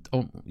 that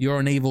you're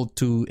unable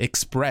to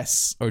express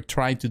or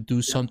try to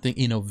do something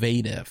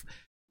innovative.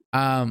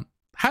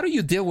 How do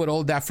you deal with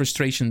all that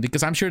frustration?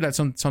 Because I'm sure that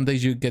some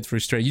days you get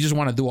frustrated. You just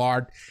want to do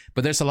art,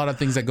 but there's a lot of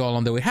things that go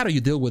along the way. How do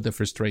you deal with the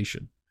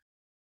frustration?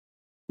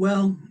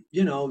 Well,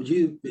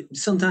 you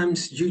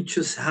sometimes you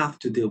just have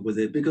to deal with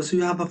it because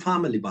you have a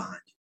family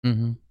behind you.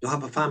 Mm-hmm. You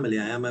have a family.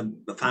 I am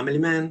a family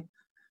man,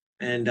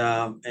 and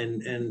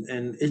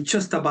it's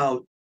just about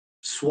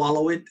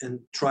swallow it and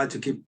try to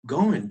keep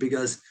going.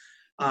 Because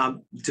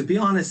to be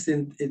honest,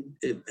 and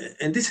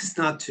this is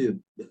not to.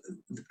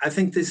 I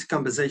think this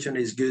conversation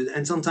is good,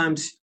 and sometimes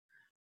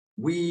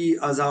we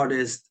as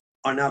artists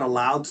are not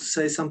allowed to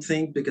say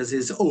something because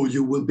it's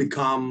you will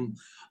become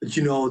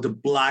the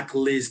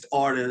blacklist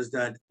artist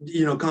that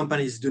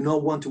companies do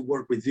not want to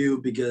work with you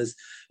because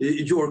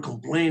you're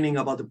complaining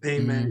about the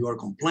payment, you are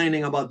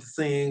complaining about the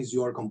things,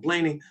 you are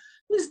complaining.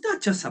 It's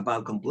not just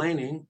about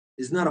complaining.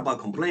 It's not about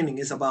complaining.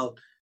 It's about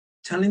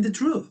telling the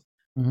truth.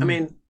 I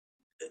mean,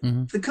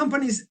 the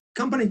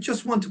company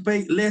just want to pay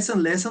less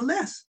and less and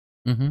less.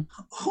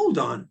 Hold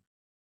on.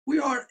 We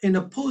are in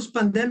a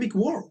post-pandemic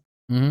world.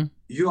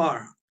 You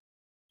are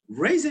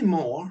raising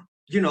more,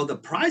 the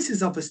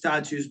prices of the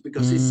statues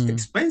because it's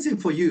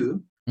expensive for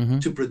you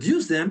to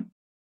produce them.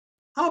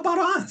 How about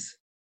us?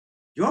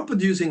 You're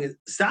producing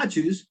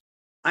statues.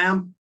 I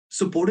am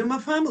supporting my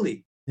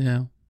family.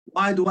 Yeah.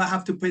 Why do I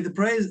have to pay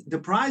the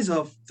price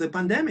of the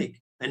pandemic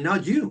and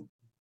not you?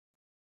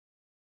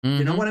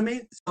 You know what I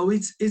mean? So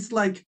it's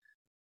like,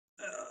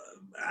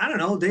 I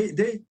don't know.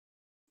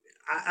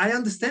 I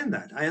understand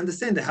that. I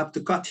understand they have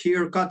to cut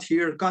here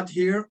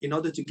in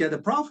order to get a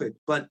profit.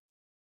 But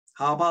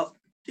how about,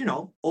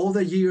 all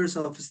the years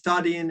of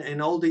studying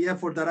and all the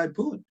effort that I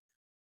put?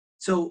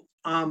 So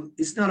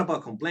it's not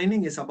about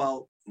complaining. It's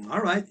about,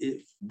 all right,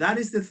 if that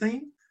is the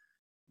thing,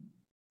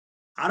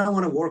 I don't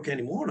want to work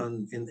anymore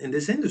in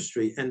this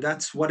industry. And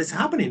that's what is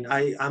happening.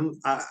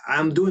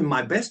 I'm doing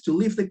my best to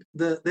leave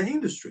the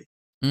industry.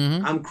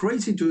 I'm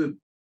crazy to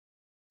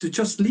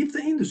just leave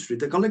the industry,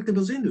 the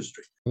collectibles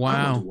industry. Wow.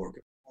 I want to work.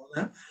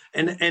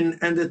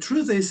 And the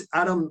truth is,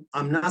 Adam,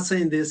 I'm not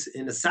saying this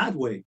in a sad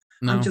way.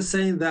 No. I'm just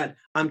saying that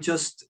I'm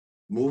just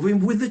moving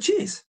with the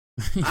cheese.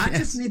 Yes. I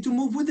just need to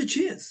move with the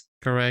cheese.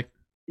 Correct.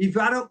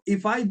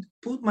 If I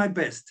put my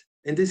best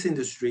in this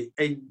industry,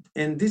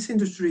 and this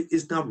industry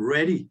is not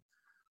ready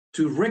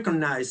to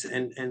recognize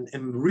and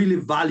really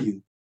value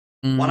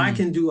what I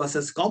can do as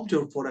a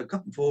sculptor for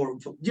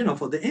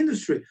the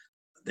industry,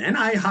 then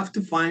I have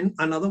to find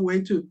another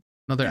way to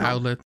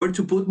outlet, where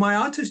to put my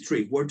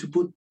artistry, where to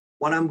put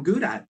what I'm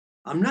good at.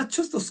 I'm not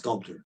just a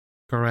sculptor.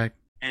 Correct.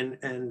 And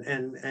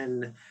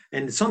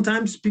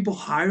sometimes people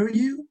hire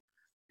you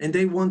and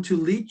they want to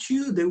lead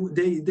you.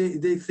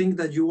 They think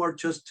that you are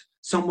just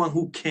someone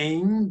who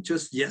came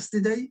just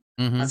yesterday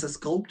as a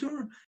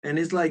sculptor, and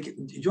it's like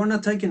you're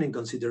not taking in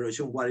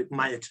consideration what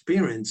my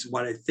experience,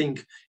 what I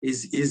think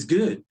is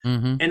good.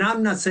 And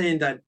I'm not saying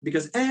that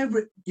because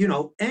any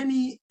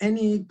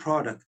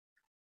product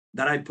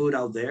that I put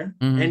out there,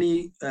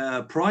 any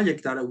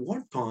project that I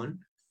worked on,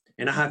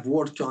 and I have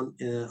worked on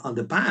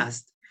the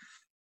past,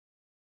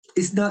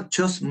 it's not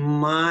just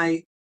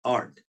my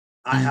art.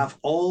 I have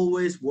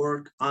always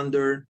worked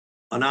under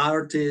an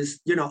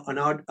artist, an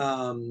art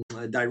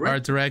director.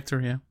 Art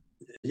director, yeah.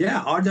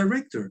 Yeah, art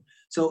director.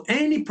 So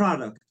any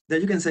product that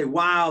you can say,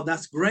 wow,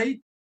 that's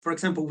great. For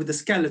example, with the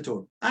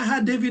Skeletor, I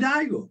had David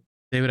Igo,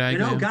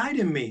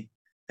 guiding me.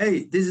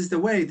 Hey, this is the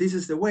way, this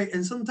is the way.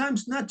 And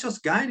sometimes not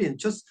just guiding,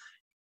 just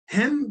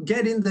him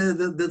getting the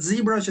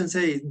ZBrush and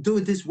say, do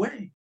it this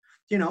way.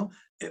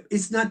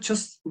 It's not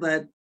just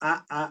that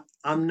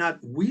I'm not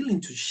willing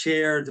to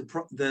share the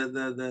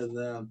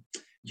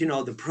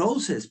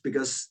process,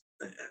 because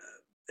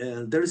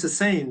there is a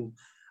saying,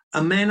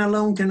 a man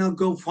alone cannot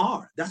go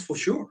far. That's for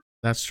sure.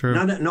 That's true.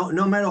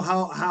 No matter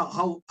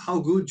how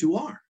good you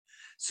are.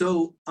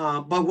 So,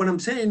 but what I'm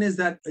saying is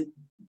that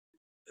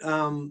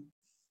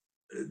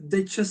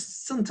they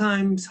just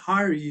sometimes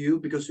hire you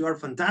because you are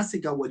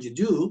fantastic at what you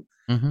do,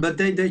 but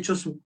they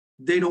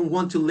don't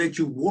want to let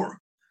you work.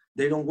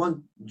 They don't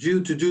want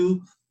you to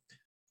do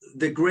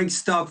the great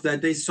stuff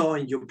that they saw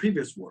in your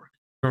previous work.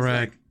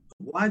 Correct. Like,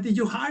 why did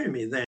you hire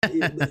me then?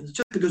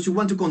 Just because you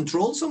want to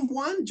control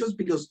someone? Just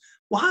because?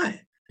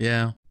 Why?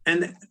 Yeah.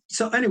 And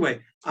so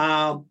anyway,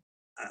 I'm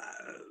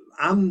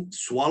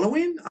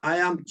swallowing. I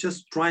am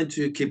just trying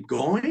to keep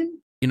going.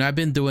 I've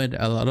been doing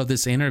a lot of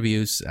these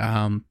interviews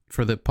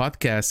for the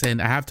podcast,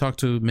 and I have talked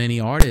to many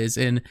artists,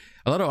 and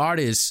a lot of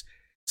artists,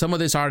 some of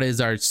these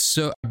artists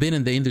are been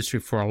in the industry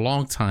for a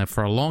long time.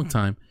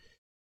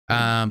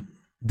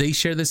 They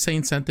share the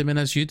same sentiment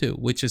as you do,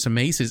 which is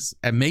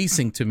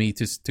amazing to me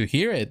to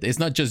hear it. It's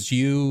not just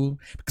you,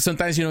 because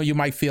sometimes, you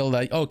might feel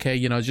like, okay,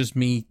 it's just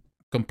me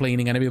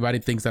complaining and everybody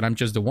thinks that I'm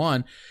just the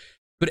one.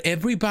 But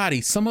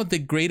everybody, some of the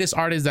greatest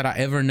artists that I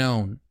ever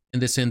known, in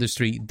this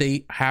industry,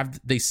 they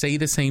say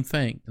the same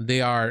thing.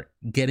 They are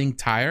getting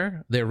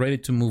tired. They're ready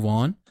to move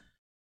on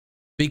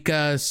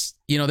because,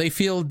 they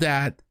feel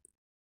that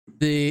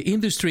the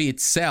industry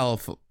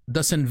itself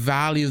doesn't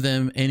value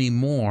them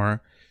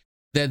anymore,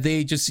 that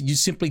you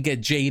simply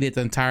get jaded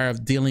and tired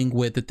of dealing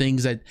with the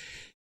things that,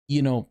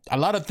 a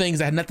lot of things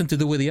that had nothing to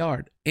do with the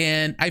art.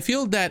 And I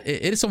feel that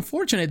it is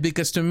unfortunate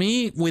because, to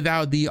me,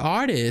 without the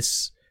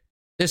artists,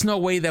 there's no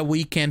way that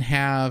we can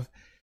have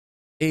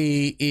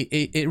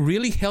a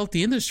really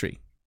healthy industry.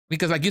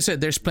 Because, like you said,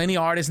 there's plenty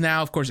of artists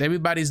now. Of course,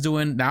 everybody's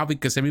doing now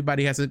because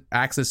everybody has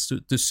access to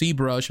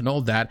ZBrush and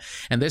all that.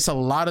 And there's a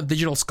lot of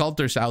digital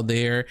sculptors out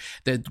there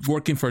that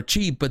working for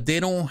cheap, but they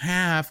don't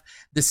have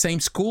the same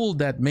school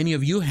that many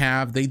of you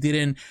have. They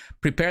didn't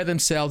prepare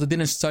themselves. They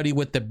didn't study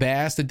with the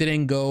best. They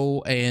didn't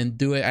go and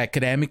do it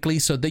academically.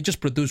 So they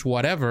just produce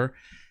whatever.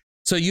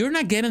 So you're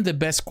not getting the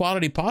best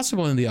quality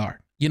possible in the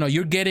art.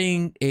 You're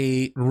getting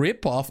a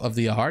ripoff of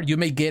the art. You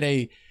may get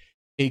a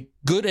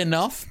good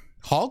enough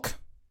Hulk,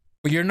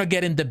 but you're not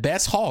getting the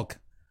best Hulk,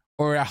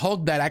 or a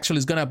Hulk that actually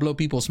is going to blow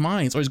people's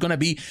minds, or is going to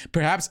be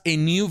perhaps a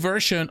new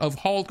version of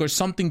Hulk or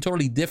something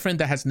totally different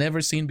that has never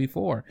seen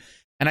before.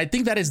 And I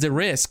think that is the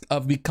risk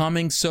of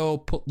becoming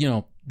so,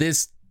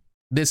 this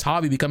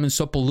hobby becoming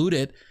so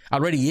polluted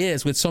already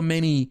is, with so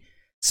many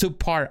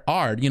subpar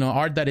art,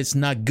 art that is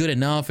not good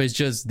enough. It's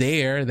just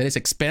there, that is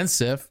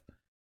expensive,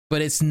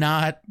 but it's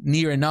not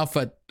near enough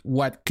at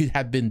what could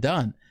have been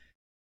done.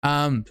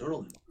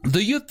 Totally. Do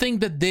you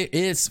think that there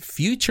is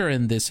future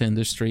in this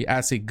industry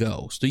as it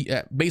goes?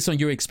 Based on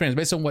your experience,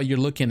 based on what you're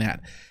looking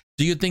at,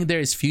 do you think there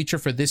is future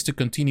for this to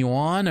continue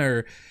on,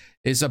 or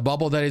is a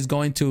bubble that is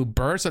going to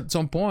burst at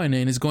some point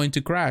and is going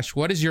to crash?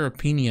 What is your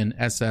opinion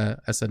as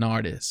an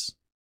artist?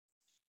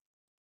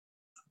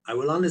 I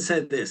will only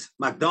say this: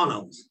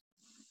 McDonald's.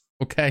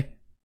 Okay.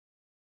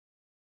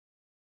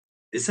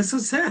 It's a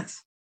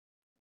success.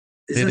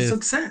 It's a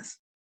success.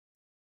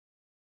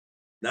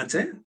 That's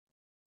it.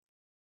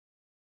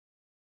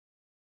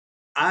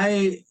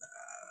 I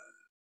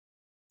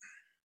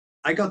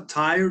got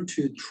tired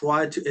to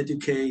try to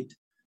educate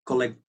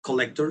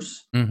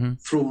collectors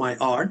through my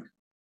art.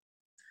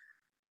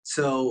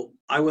 So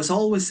I was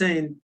always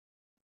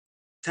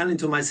telling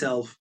to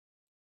myself,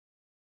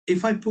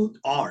 if I put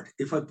art,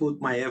 if I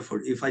put my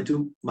effort, if I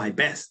do my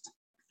best,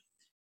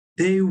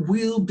 they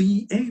will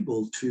be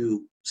able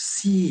to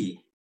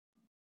see.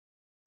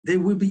 They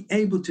will be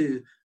able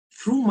to,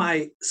 through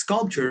my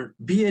sculpture,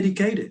 be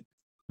educated.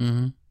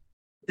 Mm-hmm.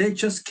 They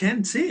just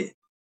can't see it.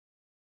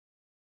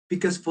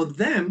 Because for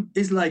them,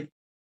 it's like,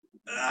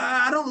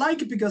 I don't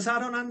like it because I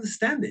don't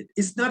understand it.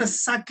 It's not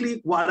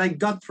exactly what I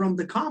got from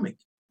the comic.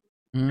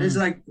 It's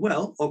like,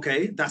 well,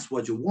 okay, that's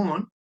what you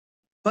want.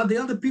 But the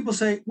other people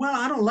say, well,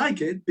 I don't like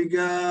it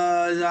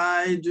because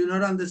I do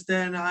not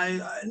understand.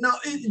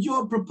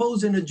 You're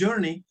proposing a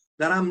journey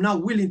that I'm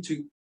not willing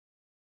to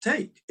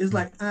take. It's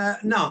like,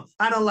 no,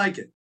 I don't like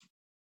it.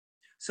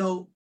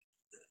 So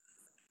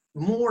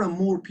more and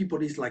more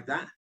people is like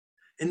that.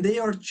 And they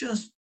are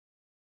just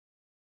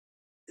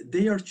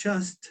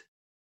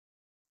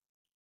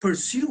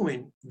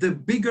pursuing the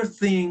bigger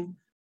thing,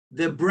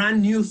 the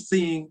brand new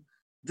thing,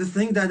 the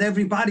thing that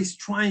everybody's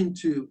trying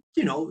to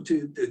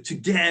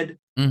get,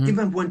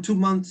 even when 2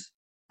 months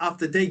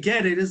after they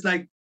get it, it's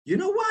like, you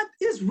know what?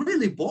 It's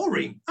really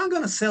boring. I'm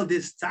going to sell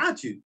this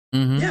statue.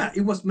 Yeah,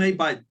 it was made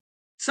by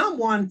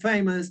someone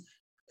famous.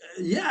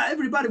 Yeah,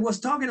 everybody was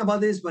talking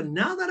about this, but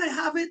now that I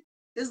have it,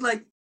 it's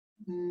like,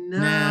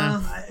 no,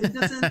 it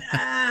doesn't,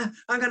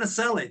 I'm going to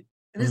sell it.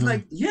 And it's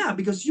like, yeah,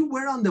 because you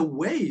were on the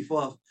wave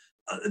of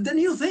the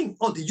new thing.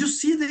 Oh, did you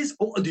see this?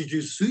 Oh, did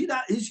you see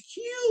that? It's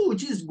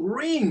huge. It's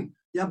green.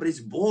 Yeah, but it's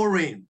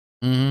boring.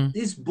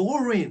 It's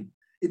boring.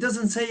 It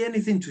doesn't say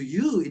anything to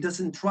you. It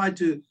doesn't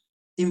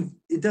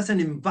it doesn't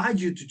invite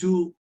you to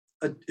do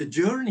a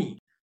journey.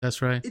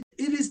 That's right.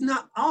 It is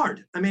not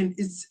art. I mean,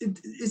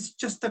 it's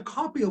just a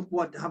copy of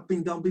what have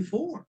been done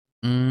before.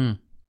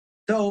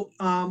 So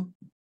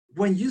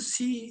when you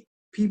see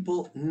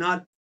people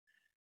not,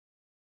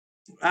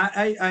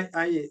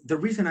 the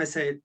reason I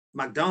say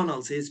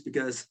McDonald's is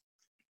because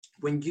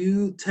when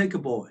you take a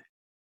boy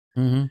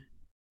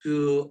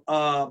to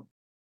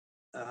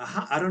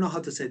I don't know how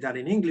to say that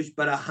in English,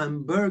 but a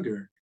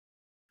hamburger.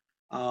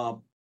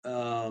 How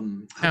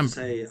to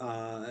say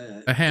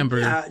a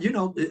hamburger?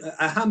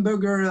 A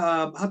hamburger.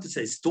 How to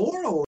say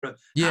store or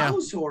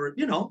house or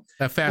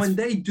when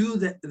they do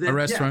the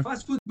restaurant,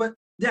 fast food, but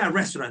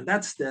restaurant.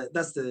 That's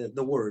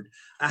the word.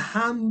 A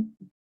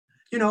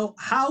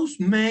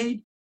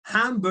house-made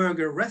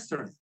hamburger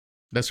restaurant.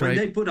 That's when right.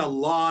 They put a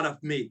lot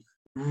of meat,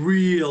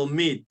 real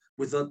meat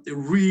with a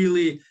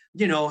really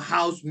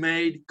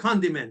house-made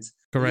condiments.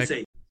 Correct. You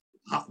say,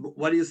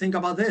 what do you think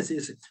about this?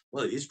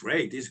 Well, it's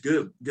great. It's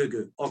good.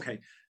 Okay.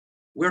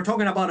 We're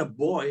talking about a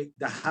boy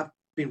that have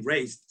been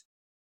raised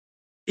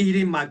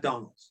eating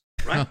McDonald's,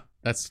 right?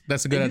 That's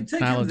a good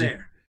analogy.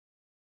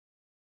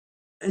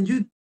 And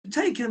you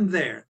take him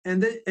there,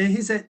 and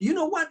he said, you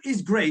know what?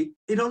 It's great.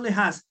 It only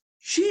has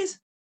cheese,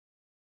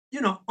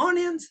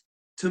 onions,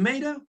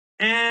 tomato,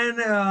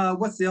 and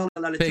what's the other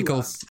lechuga?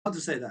 Pickles. How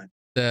to say that?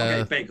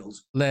 The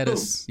pickles.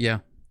 lettuce. Boom. Yeah.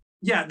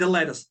 Yeah, the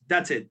lettuce.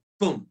 That's it.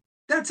 Boom.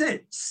 That's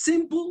it.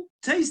 Simple,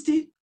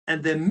 tasty,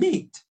 and the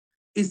meat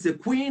is the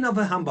queen of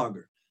a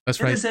hamburger. That's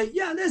and right. They say,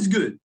 yeah, that's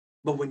good.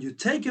 But when you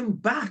take them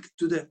back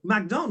to the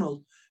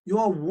McDonald's, you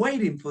are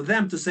waiting for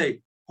them to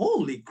say,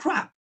 holy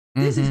crap,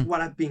 this is what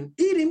I've been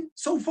eating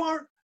so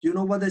far. You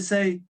know what they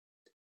say?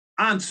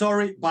 I'm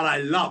sorry, but I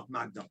love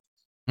McDonald's.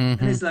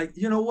 And it's like,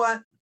 you know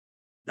what?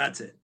 That's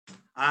it.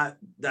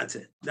 That's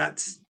it.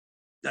 That's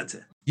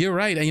it. You're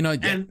right.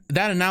 And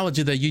that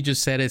analogy that you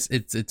just said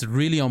it's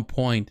really on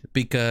point,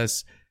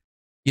 because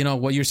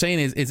what you're saying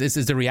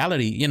is the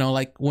reality.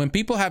 Like when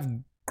people have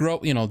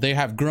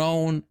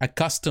grown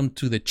accustomed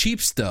to the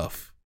cheap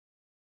stuff.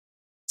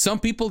 Some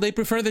people, they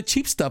prefer the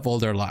cheap stuff all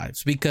their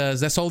lives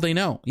because that's all they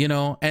know,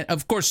 and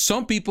of course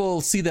some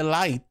people see the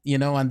light,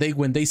 and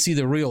when they see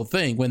the real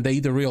thing, when they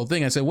eat the real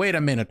thing, I say, wait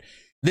a minute,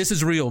 this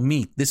is real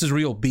meat. This is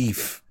real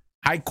beef,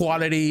 high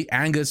quality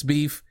Angus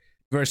beef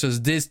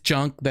versus this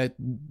junk that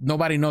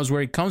nobody knows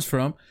where it comes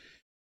from.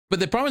 But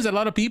the problem is that a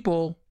lot of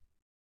people,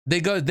 they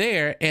go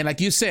there, and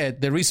like you said,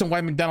 the reason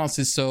why McDonald's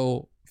is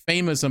so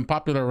famous and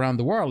popular around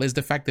the world is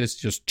the fact that it's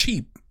just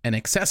cheap and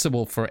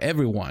accessible for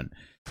everyone,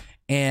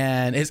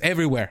 and it's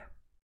everywhere.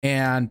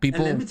 And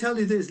people, and let me tell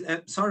you this,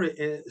 sorry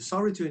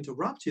to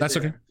interrupt you. That's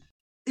there. Okay.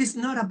 It's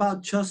not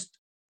about just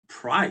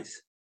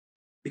price,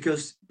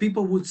 because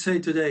people would say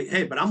today,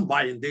 hey, but I'm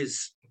buying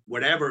this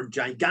whatever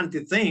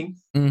gigantic thing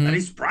that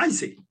is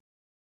pricey.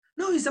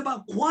 No, it's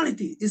about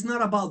quality. It's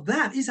not about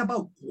that. It's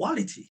about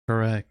quality.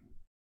 Correct.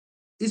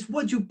 It's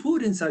what you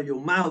put inside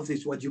your mouth.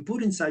 It's what you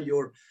put inside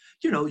your,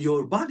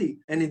 your body.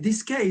 And in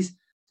this case,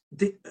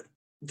 the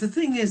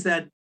thing is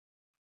that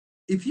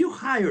if you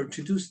hire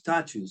to do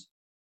statues,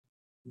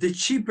 the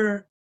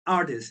cheaper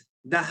artist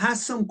that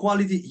has some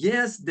quality,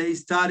 yes, they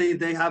study,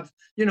 they have,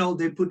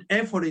 they put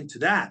effort into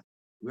that.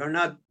 We are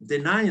not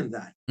denying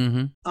that.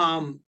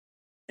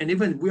 And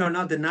even we are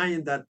not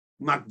denying that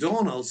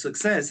McDonald's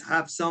success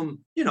have some,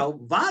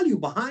 value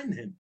behind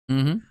him,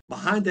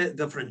 behind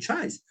the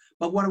franchise.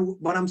 But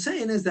what I'm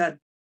saying is that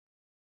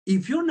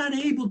if you're not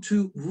able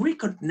to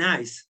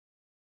recognize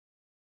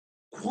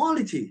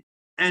quality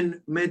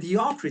and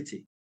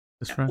mediocrity,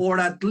 that's right, or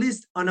at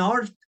least an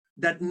art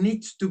that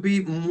needs to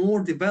be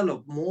more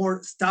developed,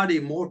 more study,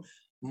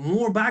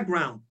 more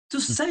background to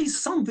say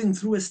something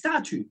through a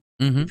statue.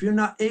 If you're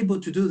not able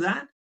to do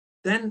that,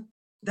 then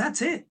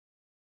that's it.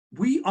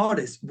 We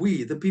artists,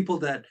 the people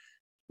that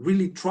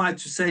really try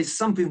to say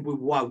something with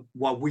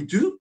what we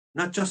do,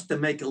 not just to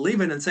make a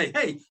living and say,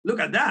 hey, look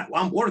at that,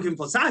 well, I'm working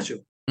for Sasha.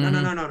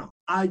 No.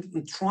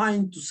 I'm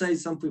trying to say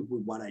something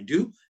with what I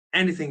do,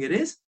 anything it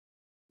is,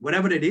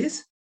 whatever it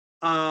is.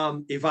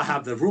 If I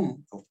have the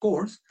room, of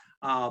course,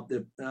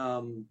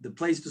 the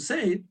place to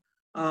say it,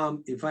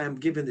 if I am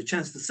given the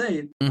chance to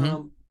say it,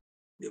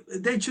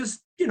 they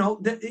just,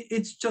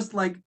 it's just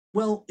like,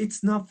 well,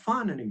 it's not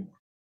fun anymore.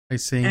 I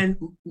see. And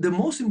the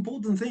most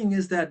important thing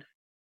is that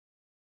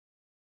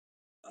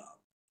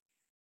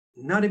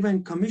not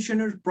even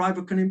commissioners,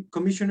 private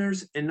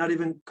commissioners, and not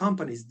even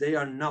companies, they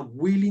are not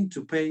willing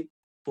to pay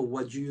for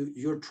what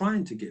you're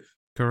trying to give.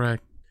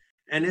 Correct.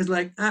 And it's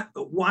like,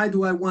 why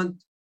do I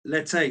want,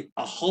 let's say,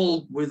 a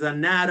Hulk with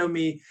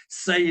anatomy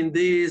saying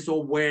this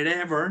or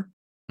whatever,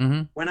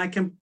 when I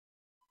can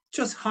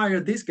just hire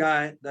this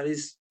guy that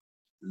is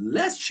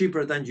less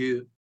cheaper than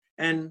you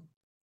and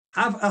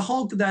have a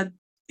Hulk that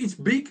is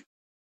big,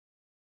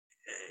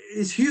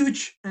 is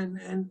huge,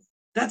 and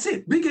that's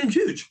it, big and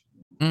huge.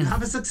 You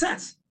have a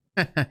success.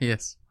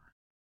 Yes.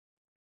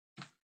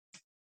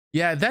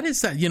 Yeah, that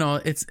is that.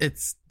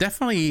 It's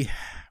definitely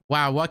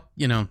wow. What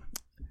and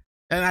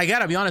I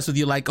gotta be honest with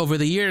you. Like over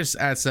the years,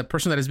 as a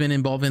person that has been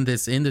involved in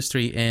this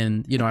industry,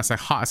 and as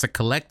a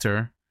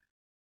collector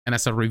and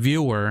as a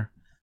reviewer,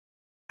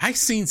 I've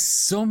seen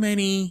so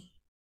many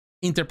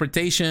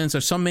interpretations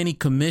or so many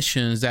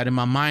commissions that in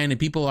my mind, and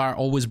people are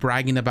always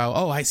bragging about,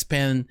 oh, I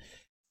spend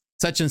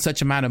such and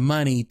such amount of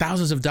money,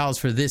 thousands of dollars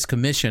for this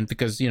commission,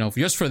 because,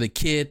 just for the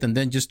kit, and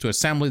then just to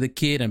assemble the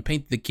kit and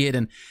paint the kit,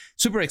 and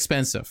super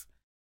expensive.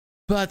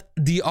 But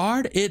the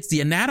art,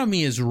 the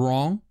anatomy is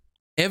wrong.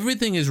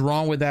 Everything is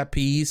wrong with that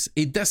piece.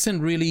 It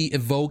doesn't really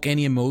evoke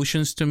any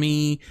emotions to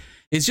me.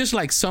 It's just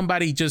like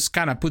somebody just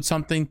kind of put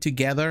something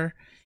together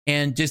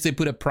and just they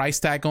put a price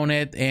tag on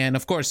it. And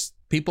of course,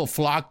 people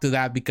flock to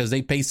that because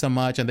they pay so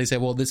much and they say,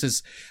 well, this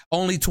is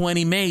only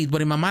 20 made.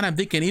 But in my mind, I'm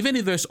thinking, even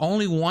if there's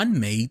only one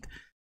made,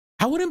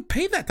 I wouldn't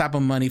pay that type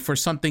of money for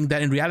something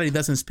that in reality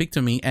doesn't speak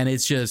to me, and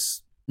it's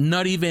just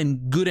not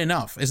even good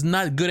enough. It's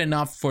not good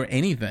enough for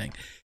anything.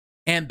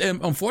 And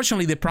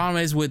unfortunately, the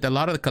problem is with a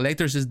lot of the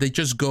collectors is they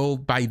just go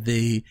by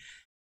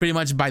pretty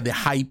much by the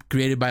hype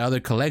created by other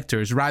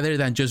collectors, rather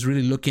than just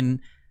really looking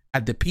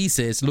at the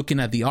pieces, looking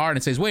at the art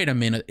and says, wait a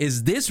minute,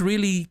 is this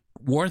really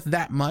worth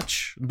that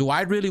much? Do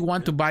I really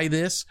want to buy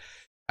this?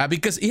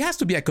 Because it has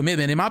to be a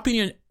commitment. In my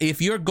opinion,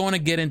 if you're going to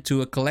get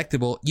into a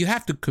collectible, you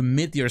have to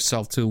commit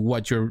yourself to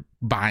what you're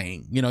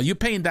buying. You're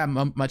paying that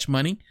much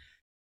money.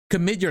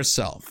 commit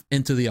yourself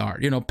into the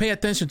art, pay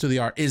attention to the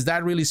art. Is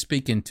that really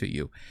speaking to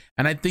you?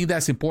 And I think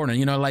that's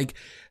important. Like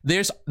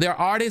there are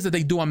artists that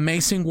they do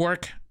amazing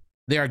work.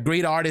 There are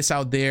great artists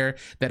out there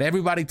that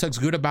everybody talks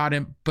good about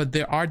him, but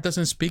their art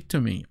doesn't speak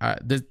to me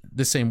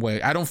the same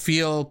way. I don't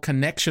feel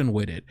connection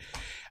with it.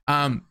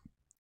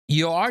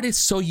 Your art is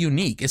so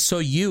unique. It's so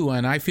you.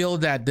 And I feel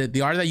that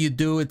the art that you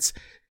do, it's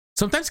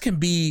sometimes can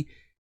be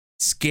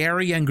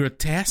scary and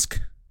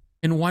grotesque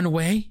in one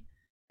way.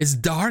 It's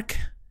dark,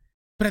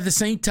 but at the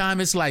same time,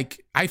 it's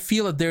like, I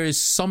feel that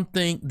there's some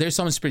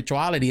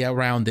spirituality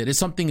around it. There's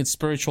something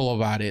spiritual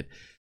about it.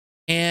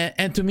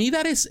 And to me,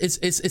 that is,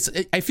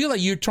 I feel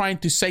like you're trying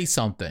to say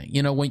something,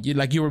 when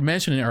like you were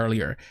mentioning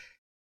earlier.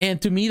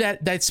 And to me,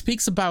 that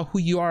speaks about who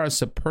you are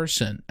as a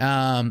person.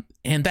 And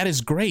that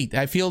is great.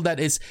 I feel that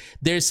it's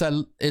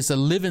a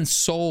living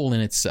soul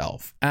in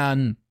itself.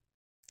 And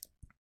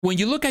when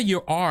you look at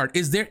your art,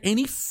 is there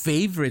any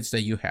favorites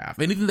that you have?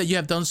 Anything that you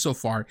have done so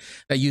far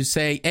that you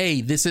say, hey,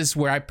 this is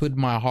where I put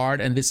my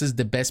heart and this is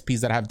the best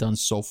piece that I've done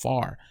so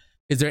far?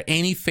 Is there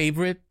any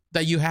favorite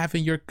that you have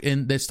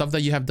in the stuff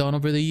that you have done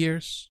over the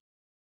years?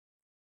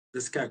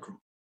 The scarecrow.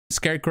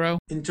 Scarecrow?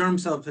 In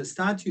terms of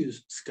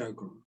statues,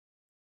 scarecrow.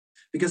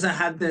 Because I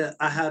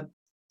had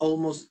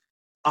almost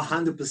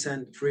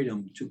 100%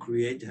 freedom to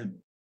create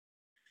him.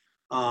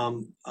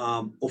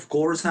 Of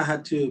course, I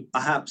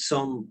have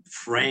some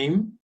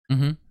frame,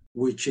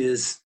 which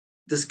is,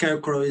 the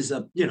scarecrow is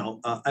a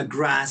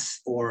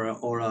grass or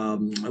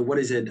what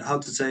is it? How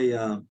to say?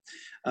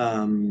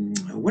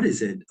 What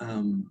is it?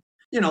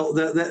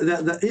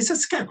 It's a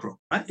scarecrow,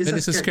 right?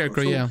 It's a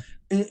scarecrow, so,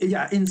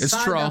 yeah.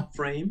 Inside that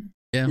frame,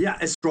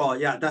 a straw.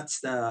 Yeah, that's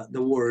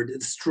the word.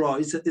 It's straw.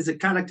 It's a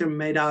character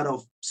made out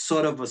of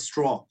sort of a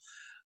straw,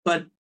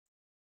 but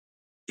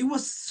it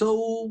was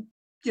so,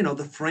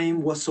 the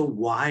frame was so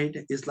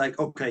wide. It's like,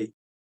 okay,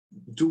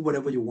 do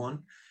whatever you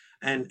want,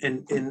 and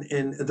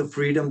the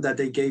freedom that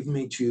they gave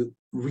me to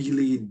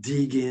really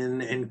dig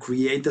in and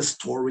create the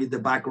story, the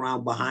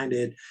background behind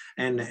it,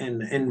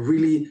 and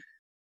really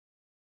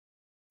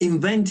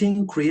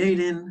inventing,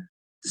 creating,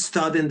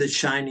 studying the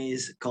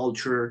Chinese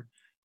culture,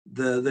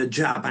 the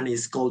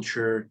Japanese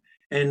culture,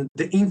 and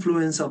the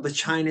influence of the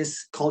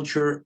Chinese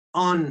culture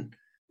on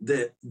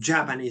the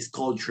Japanese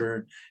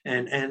culture,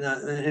 and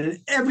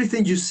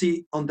everything you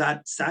see on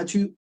that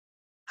statue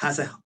has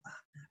a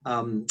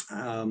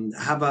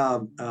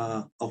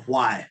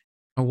why.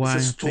 It's a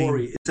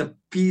story. It's a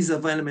piece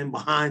of element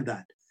behind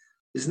that.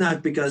 It's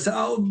not because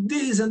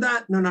this and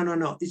that.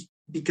 No. It's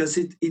because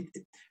it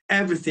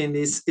everything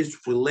is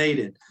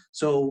related.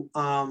 So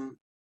and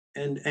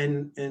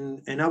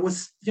I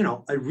was,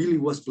 I really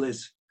was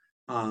blessed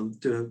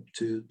to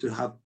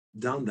have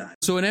done that.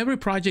 So in every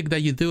project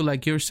that you do,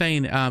 like you're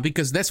saying,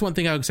 because that's one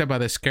thing I would say about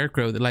the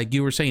scarecrow, like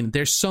you were saying,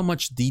 there's so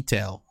much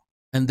detail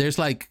and there's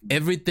like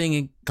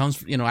everything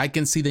comes, I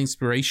can see the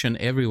inspiration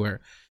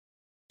everywhere.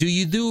 Do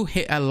you do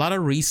a lot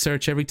of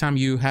research every time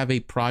you have a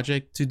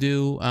project to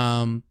do,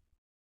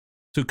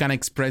 to kind of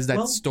express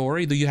that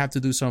story? Do you have to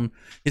do some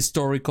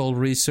historical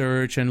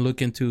research and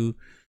look into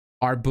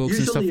art books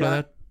and stuff like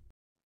that?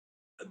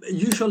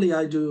 Usually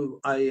I do.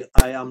 I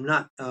am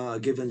not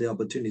given the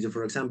opportunity.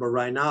 For example,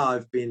 right now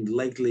I've been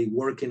lately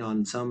working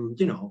on some,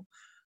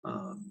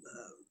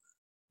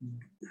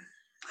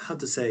 how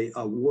to say,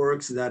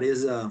 works that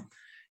is,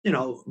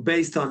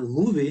 based on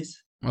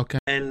movies. Okay.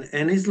 And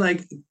it's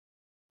like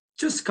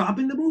just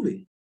copying the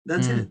movie.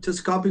 That's it.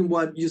 Just copying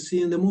what you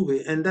see in the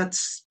movie, and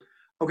that's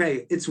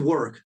okay. It's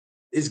work.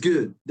 It's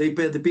good. They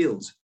pay the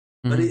bills,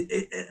 but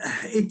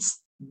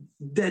it's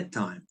dead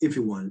time. If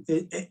you want,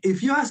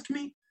 if you ask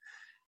me,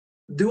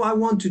 do I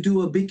want to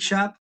do a big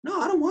shop?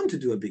 No, I don't want to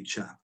do a big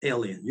shop.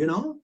 Alien, Do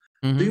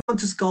you want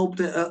to sculpt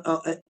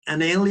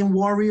an alien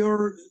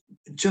warrior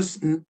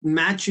just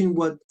matching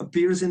what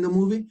appears in the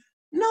movie?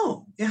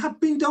 No, it has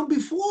been done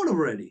before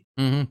already.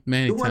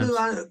 Many times.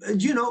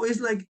 It's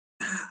like,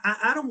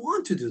 I don't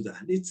want to do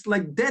that. It's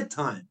like dead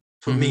time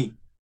for me,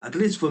 at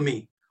least for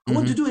me. I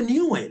want to do a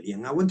new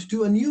alien. I want to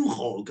do a new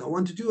Hulk. I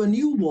want to do a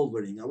new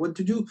Wolverine. I want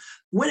to do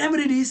whatever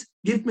it is.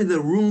 Give me the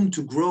room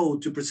to grow,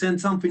 to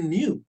present something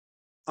new.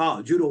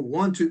 Oh, you don't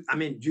want to,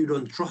 you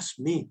don't trust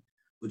me,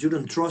 but you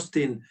don't trust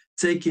in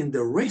taking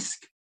the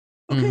risk.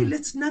 Okay,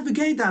 let's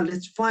navigate that.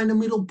 Let's find a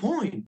middle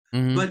point.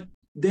 But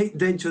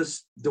they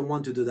just don't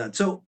want to do that.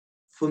 So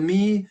for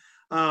me,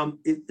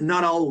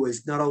 not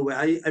always.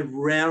 I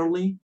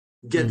rarely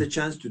get the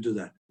chance to do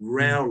that.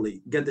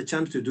 Rarely get the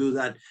chance to do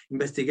that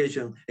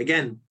investigation.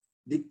 Again,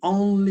 the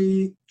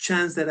only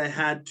chance that I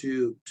had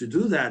to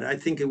do that, I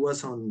think it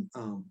was on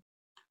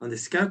the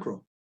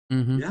Scarecrow.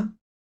 Yeah.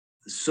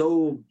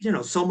 So,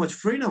 so much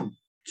freedom.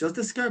 Just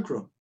a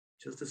Scarecrow.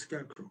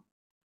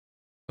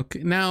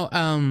 Okay. Now,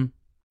 and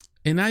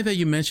now that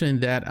you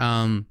mentioned that,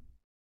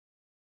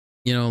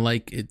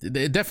 like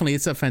it definitely,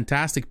 it's a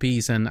fantastic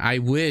piece, and I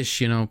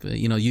wish,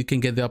 you can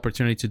get the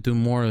opportunity to do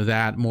more of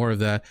that, more of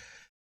the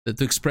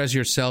to express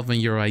yourself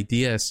and your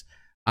ideas.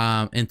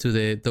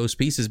 into those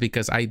pieces,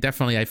 because I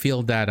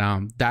feel that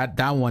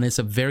that one is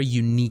a very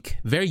unique.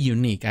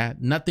 I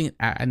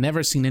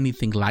never seen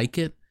anything like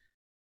it.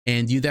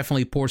 And you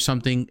definitely pour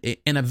something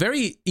in a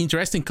very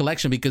interesting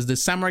collection, because the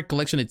Samurai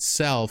collection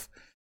itself,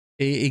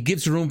 it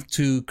gives room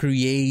to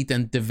create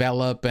and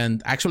develop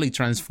and actually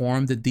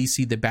transform the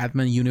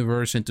Batman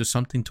universe into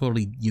something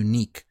totally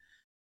unique.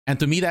 And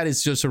to me, that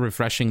is just so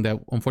refreshing that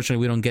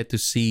unfortunately we don't get to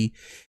see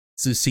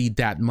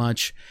that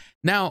much.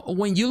 Now,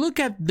 when you look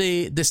at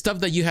the stuff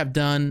that you have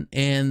done,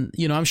 and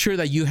I'm sure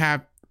that you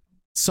have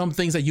some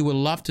things that you would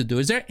love to do.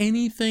 Is there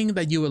anything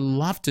that you would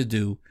love to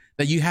do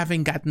that you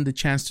haven't gotten the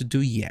chance to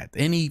do yet?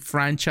 Any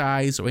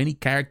franchise or any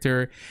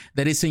character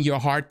that is in your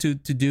heart to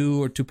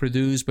do or to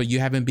produce, but you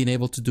haven't been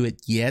able to do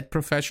it yet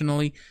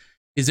professionally?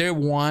 Is there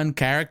one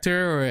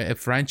character or a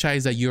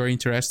franchise that you're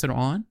interested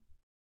on?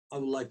 I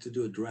would like to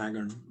do a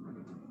dragon.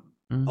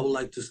 I would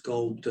like to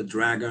sculpt a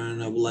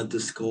dragon. I would like to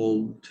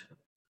sculpt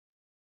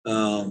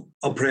a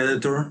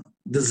predator,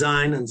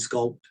 design and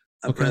sculpt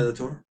a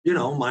predator.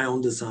 My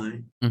own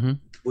design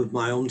with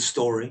my own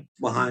story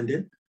behind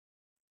it.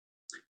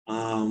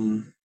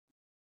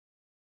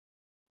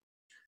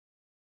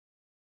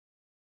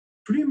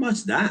 Pretty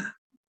much that.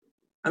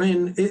 I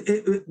mean,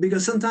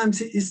 because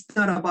sometimes it's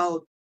not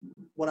about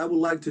what I would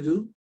like to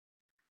do.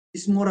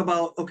 It's more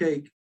about,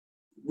 okay,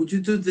 would you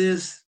do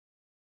this,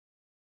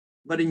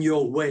 but in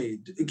your way?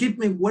 Give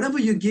me whatever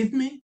you give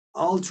me.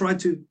 I'll try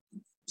to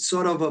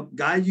sort of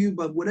guide you,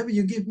 but whatever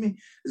you give me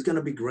is going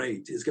to be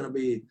great. It's going to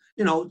be,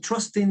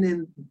 trusting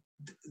in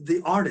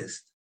the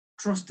artist,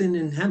 trusting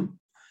in him.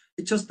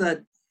 It's just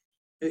that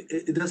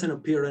it doesn't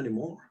appear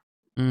anymore.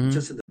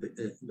 Just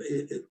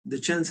the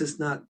chance is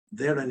not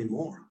there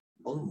anymore,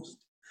 almost.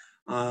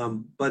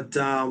 But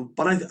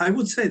I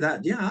would say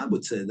that, I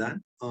would say that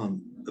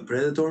the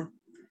Predator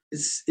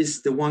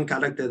is the one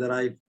character that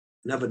I've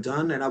never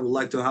done, and I would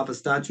like to have a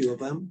statue of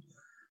him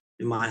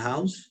in my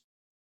house.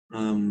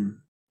 I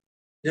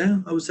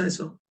would say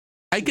so.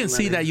 I can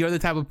see that you're the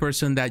type of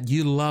person that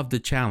you love the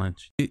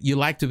challenge. You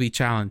like to be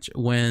challenged.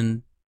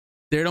 When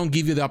they don't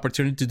give you the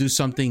opportunity to do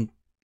something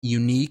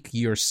unique,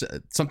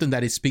 something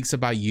that it speaks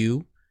about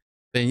you,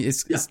 then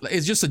it's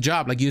just a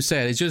job, like you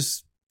said. It's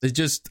just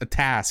a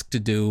task to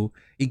do.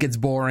 It gets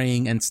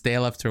boring and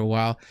stale after a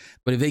while.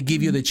 But if they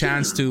give you the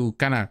chance to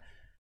kind of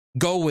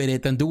go with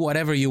it and do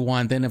whatever you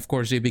want, then of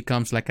course it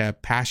becomes like a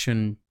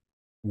passion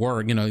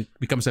work. It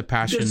becomes a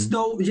passion. There's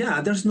no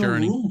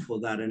journey. room for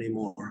that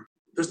anymore.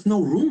 There's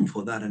no room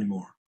for that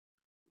anymore.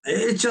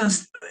 It's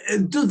just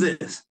do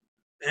this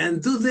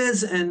and do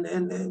this and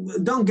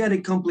don't get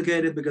it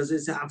complicated, because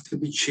it have to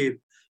be cheap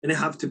and it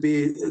have to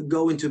be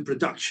go into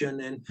production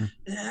and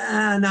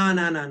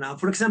no.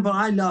 For example,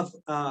 I love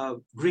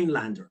Green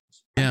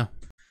Lanterns. Yeah.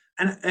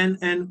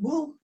 And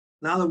well,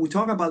 now that we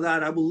talk about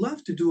that, I would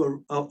love to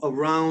do a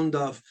round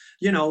of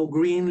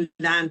Green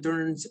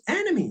Lanterns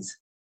enemies.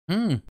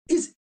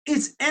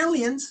 It's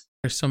aliens.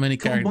 There's so many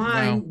characters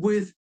combined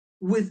with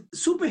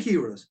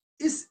superheroes.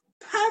 It's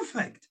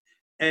perfect.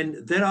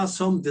 And there are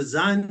some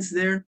designs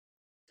there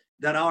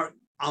that are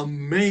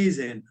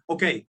amazing.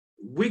 Okay,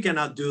 we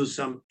cannot do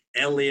some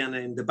alien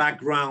in the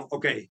background.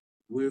 Okay,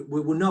 we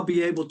will not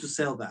be able to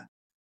sell that.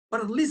 But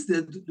at least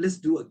let's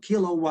do a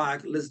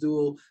Kilowog. Let's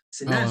do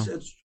not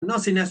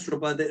Sinestro,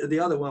 but the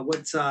other one.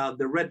 What's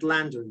the Red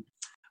Lantern?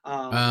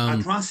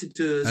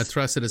 Atrocitus.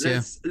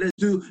 Let's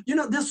do.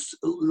 There's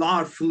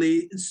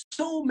largely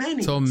so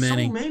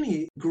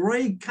many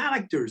great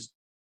characters.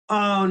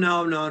 Oh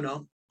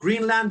no.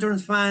 Green Lantern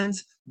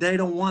fans, they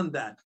don't want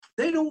that.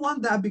 They don't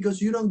want that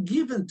because you don't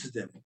give it to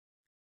them.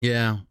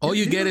 Yeah. All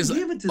you get is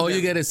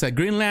a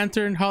Green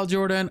Lantern, Hal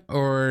Jordan,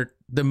 or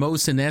the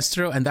most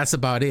Sinestro, and that's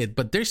about it.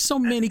 But there's so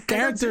many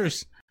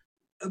characters.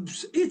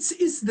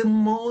 It's the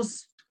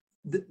most,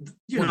 the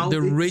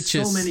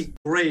richest. So many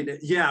great,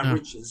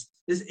 richest.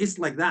 It's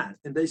like that,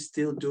 and they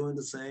still doing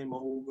the same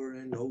over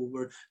and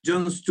over.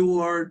 Jon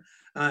Stewart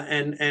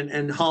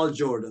and Hal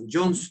Jordan,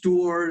 Jon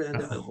Stewart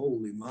and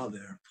holy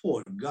mother,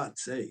 for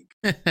God's sake,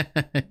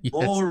 yes.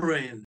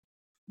 boring,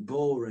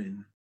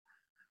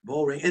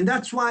 and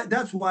that's why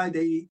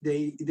they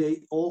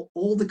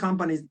all the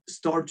companies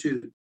start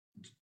to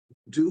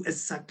do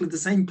exactly the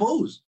same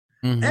pose.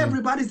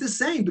 Everybody's the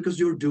same because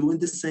you're doing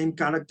the same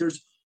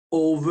characters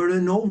over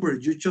and over.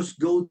 You just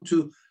go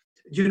to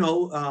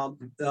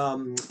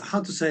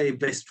how to say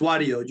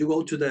vestuario. You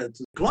go to the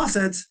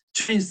closets,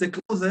 change the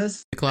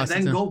clothes, and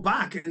then go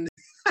back and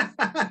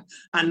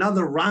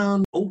another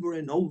round over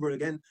and over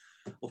again.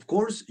 Of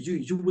course,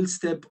 you will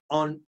step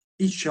on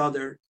each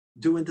other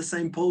doing the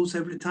same pose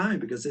every time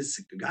because it's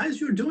guys,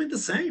 you're doing the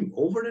same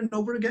over and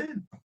over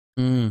again.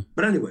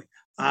 But anyway,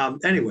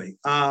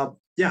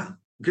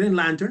 Green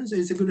Lanterns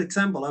is a good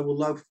example. I would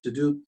love to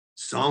do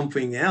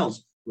something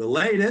else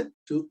related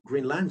to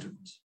Green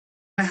Lanterns.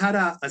 I had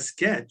a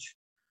sketch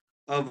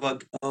of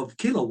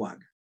Kilowog.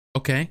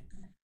 Okay.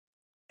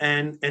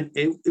 And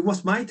it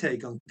was my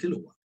take on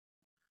Kilowog.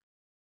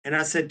 And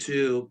I said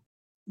to,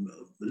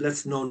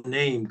 let's not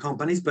name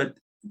companies, but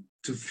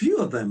to few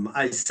of them,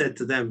 I said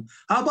to them,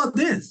 how about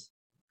this?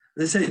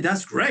 They say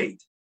that's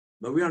great,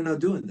 but we are not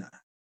doing that.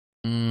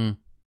 Mm.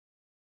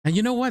 And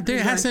you know what?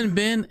 There hasn't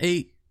been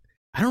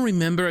I don't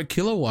remember a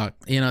kilowatt,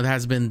 that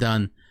has been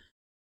done.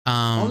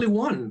 Only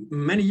one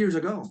many years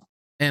ago.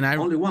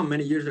 Only one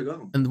many years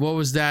ago. And what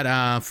was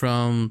that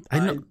from? I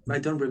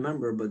don't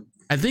remember, but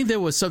I think there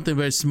was something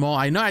very small.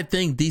 I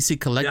think DC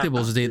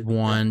Collectibles did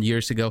one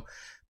years ago.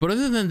 But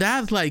other than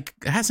that, like,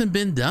 it hasn't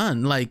been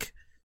done. Like,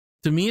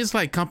 to me, it's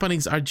like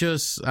companies are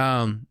just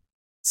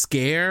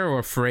scared or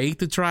afraid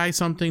to try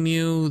something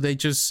new. They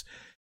just,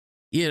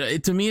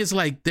 to me, it's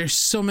like there's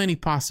so many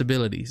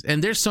possibilities.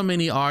 And there's so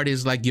many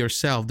artists like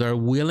yourself that are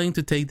willing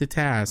to take the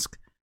task,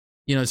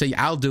 say,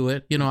 I'll do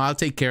it, I'll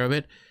take care of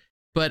it.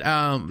 But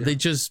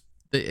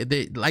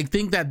they like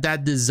think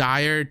that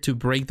desire to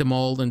break the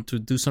mold and to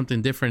do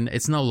something different,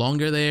 it's no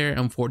longer there.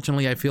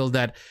 Unfortunately, I feel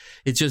that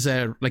it's just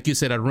like you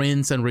said, a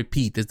rinse and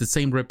repeat. It's the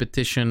same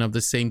repetition of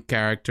the same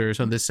characters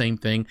on the same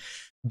thing.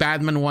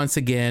 Batman, once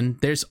again,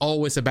 there's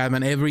always a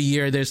Batman. Every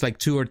year there's like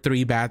 2 or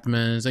 3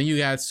 Batmans, and you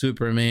got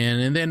Superman,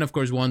 and then of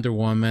course Wonder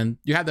Woman.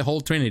 You have the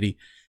whole Trinity.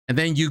 And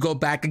then you go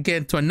back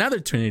again to another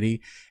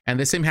Trinity, and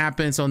the same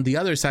happens on the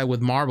other side with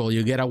Marvel.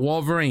 You get a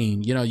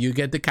Wolverine, you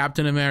get the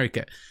Captain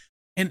America.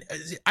 And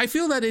I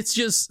feel that it's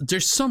just,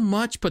 there's so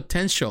much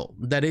potential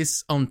that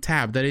is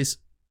untapped, that is,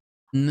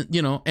 and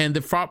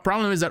the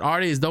problem is that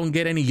artists don't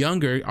get any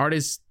younger.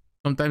 Artists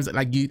sometimes,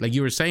 like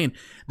you were saying,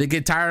 they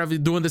get tired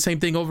of doing the same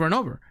thing over and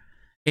over.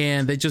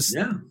 And they just,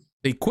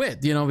 they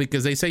quit,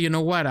 because they say, you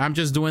know what, I'm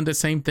just doing the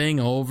same thing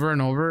over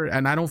and over.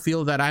 And I don't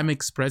feel that I'm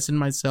expressing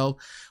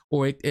myself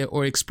or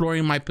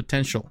exploring my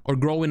potential or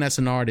growing as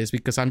an artist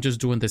because I'm just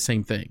doing the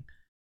same thing.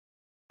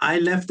 I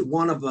left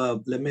one of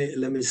let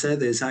me say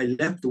this. I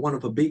left one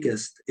of the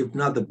biggest, if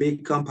not the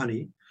big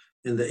company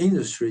in the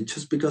industry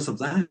just because of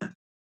that.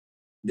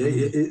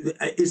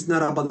 It's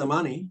not about the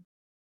money.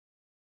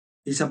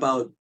 It's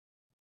about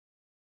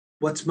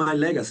what's my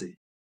legacy.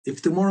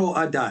 If tomorrow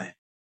I die,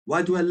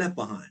 what do I left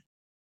behind?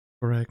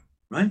 Correct.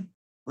 Right?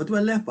 What do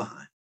I left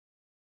behind?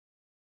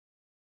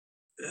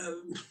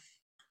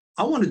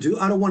 I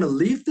don't want to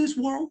leave this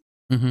world.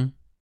 Mm-hmm.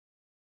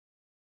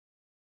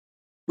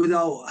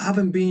 Without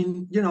having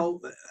been,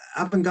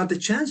 haven't got the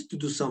chance to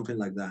do something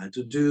like that,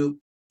 to do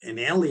an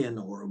Alien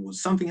or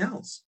something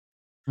else.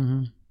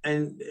 Mm-hmm.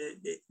 And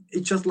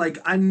it's just like,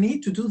 I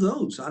need to do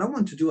those. I don't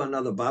want to do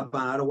another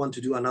Batman. I don't want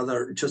to do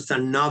another.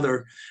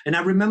 And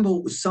I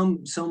remember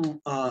some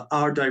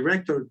our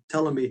director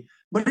telling me,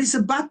 but it's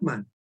a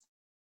Batman.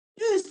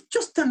 Yeah, it's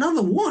just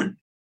another one.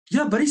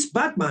 Yeah, but it's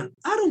Batman.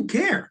 I don't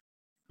care.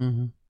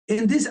 Mm-hmm.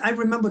 And this, I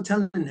remember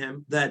telling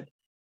him that,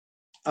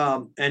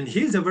 and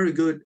he's a very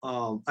good,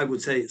 I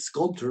would say,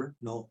 sculptor,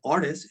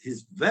 artist.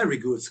 He's very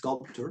good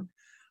sculptor.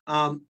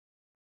 But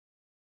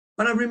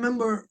I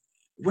remember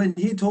when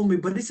he told me,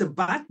 but it's a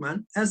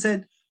Batman, I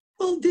said,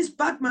 well, this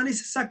Batman is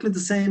exactly the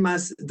same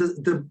as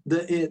the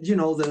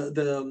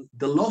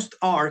Lost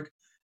Ark,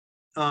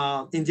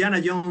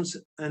 Indiana Jones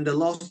and the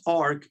Lost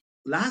Ark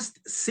last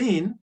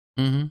scene,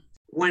 mm-hmm.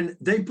 when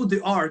they put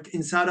the Ark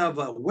inside of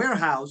a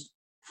warehouse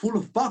full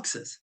of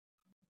boxes.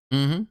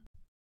 Mm-hmm.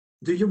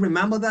 Do you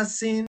remember that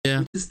scene?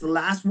 Yeah. It's the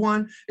last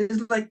one.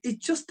 It's like,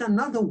 it's just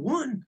another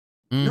one.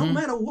 Mm-hmm. No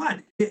matter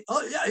what.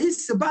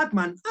 It's a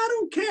Batman. I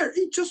don't care.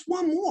 It's just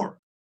one more.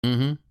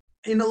 Mm-hmm.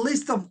 In a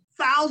list of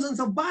thousands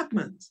of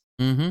Batmans.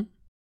 Mm-hmm.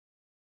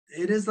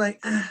 It is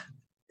like,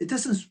 it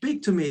doesn't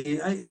speak to me.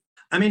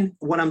 I mean,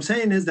 what I'm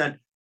saying is that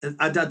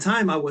at that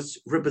time I was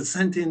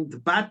representing the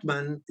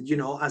Batman,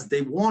 as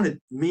they wanted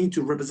me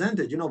to represent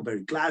it,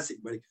 very classic.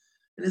 And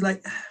it's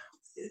like,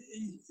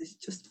 it's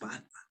just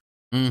Batman.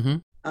 Mm-hmm.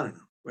 I don't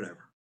know,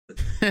 whatever.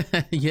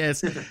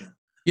 Yes.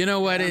 You know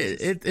what?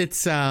 It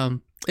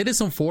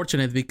is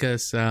unfortunate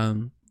because,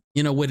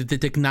 with the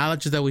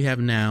technology that we have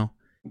now,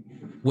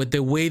 with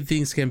the way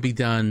things can be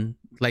done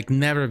like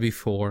never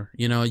before,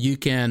 you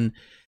can,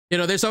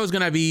 there's always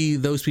going to be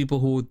those people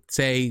who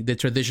say the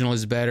traditional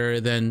is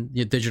better than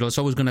the digital. It's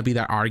always going to be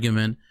that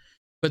argument.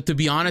 But to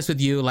be honest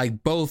with you,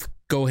 like, both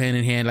go hand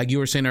in hand. Like you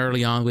were saying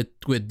early on,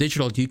 with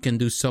digital, you can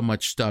do so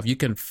much stuff. You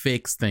can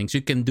fix things.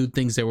 You can do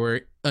things that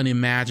were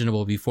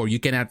unimaginable before. You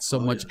can add so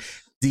much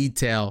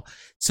detail.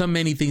 So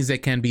many things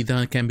that can be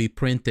done can be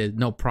printed,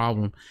 no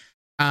problem.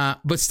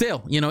 But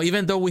still,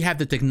 even though we have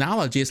the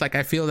technology, it's like,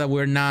 I feel that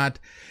we're not.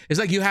 It's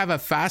like you have a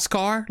fast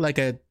car, like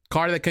a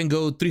car that can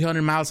go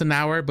 300 miles an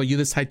hour, but you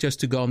decide just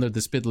to go under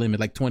the speed limit,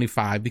 like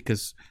 25,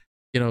 because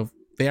they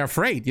are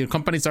afraid.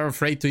 Companies are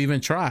afraid to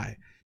even try.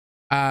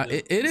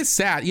 It is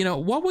sad.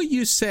 What would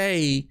you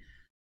say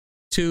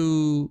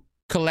to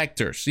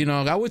collectors?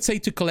 I would say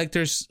to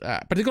collectors,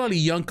 particularly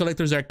young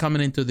collectors that are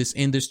coming into this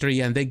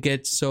industry and they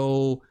get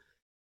so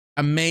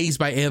amazed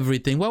by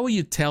everything. What would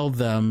you tell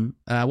them?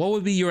 What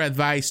would be your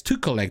advice to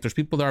collectors,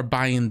 people that are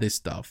buying this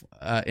stuff,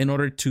 in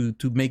order to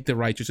make the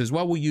right choices?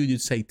 What would you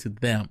say to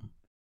them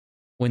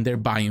when they're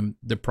buying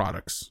the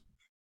products?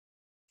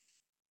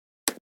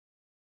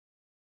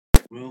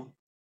 Well,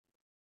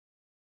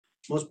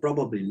 most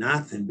probably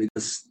nothing,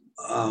 because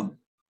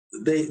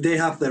they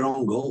have their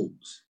own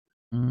goals.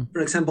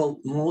 For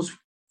example, most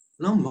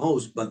not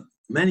most, but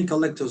many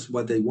collectors,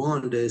 what they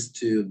want is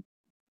to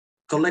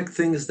collect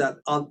things that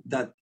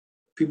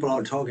people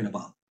are talking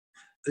about.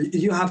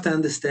 You have to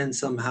understand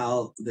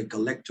somehow the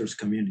collectors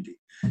community.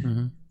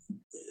 Mm-hmm.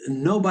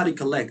 Nobody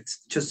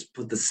collects just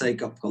for the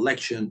sake of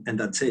collection, and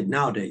that's it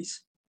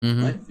nowadays.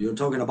 Mm-hmm. Right? You're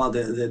talking about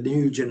the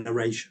new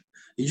generation.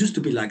 It used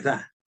to be like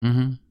that.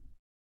 Mm-hmm.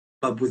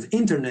 But with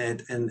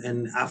internet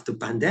and after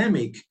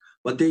pandemic,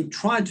 what they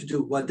try to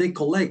do, what they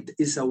collect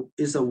is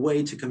a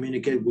way to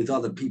communicate with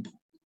other people.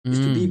 Is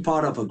to be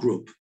part of a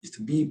group, is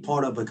to be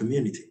part of a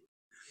community.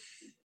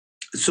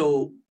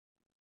 So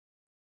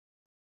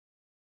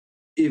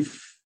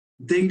if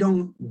they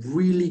don't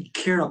really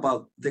care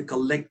about the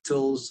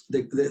collectors,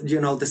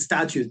 the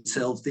statue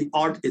itself, the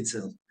art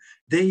itself,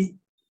 they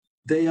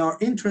are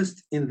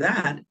interested in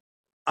that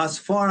as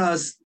far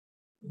as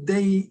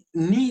they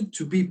need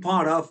to be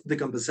part of the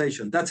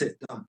conversation. That's it.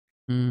 Done.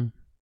 Mm.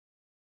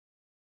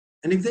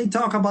 And if they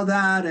talk about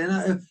that,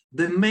 and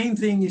the main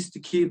thing is to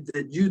keep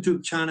the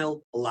YouTube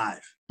channel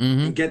alive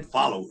and get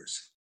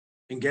followers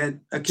and get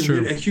a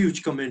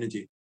huge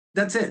community.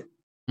 That's it.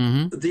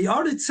 Mm-hmm. The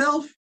art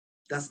itself,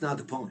 that's not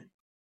the point.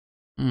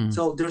 Mm.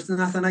 So there's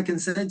nothing I can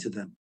say to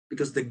them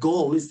because the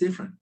goal is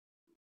different.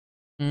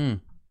 Mm.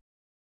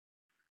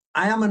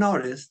 I am an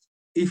artist.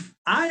 If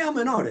I am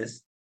an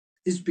artist,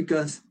 it's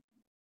because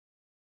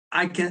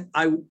I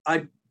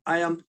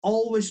am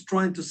always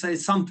trying to say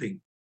something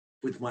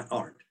with my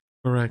art.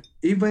 Correct.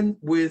 Even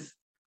with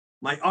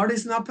my art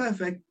is not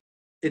perfect.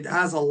 It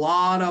has a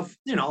lot of,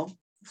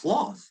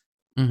 flaws,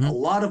 a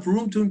lot of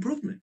room to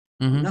improvement.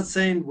 I'm not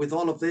saying with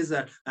all of this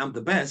that I'm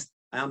the best.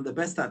 I am the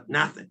best at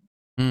nothing.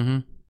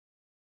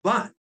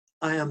 But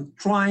I am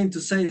trying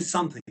to say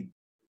something.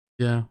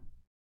 Yeah.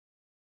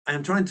 I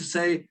am trying to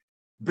say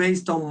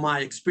based on my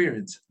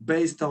experience,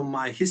 based on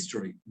my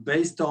history,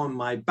 based on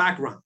my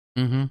background.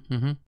 And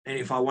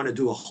if I want to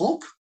do a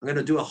Hulk, I'm going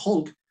to do a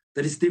Hulk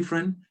that is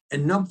different,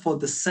 and not for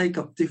the sake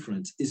of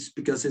difference. It's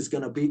because it's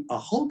going to be a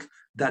Hulk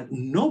that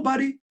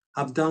nobody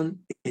have done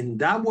in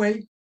that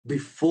way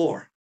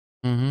before.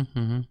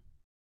 And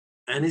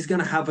it's going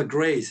to have a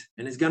grace,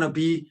 and it's going to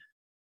be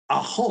a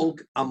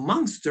Hulk, a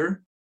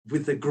monster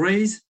with the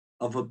grace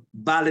of a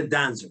ballet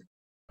dancer.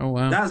 Oh,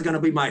 wow. That's going to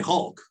be my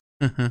Hulk.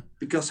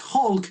 Because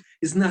Hulk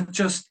is not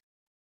just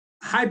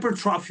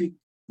hypertrophic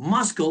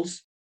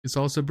muscles. It's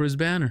also Bruce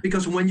Banner.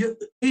 Because when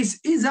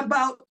it's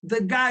about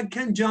the guy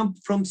can jump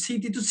from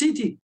city to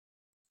city.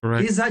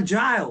 Correct. He's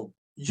agile.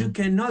 You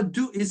cannot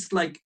do, it's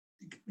like,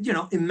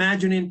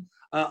 imagining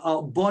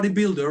a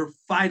bodybuilder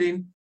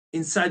fighting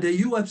inside the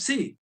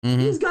UFC.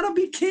 He's going to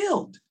be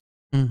killed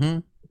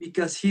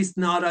because he's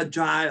not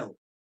agile.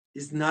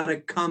 He's not a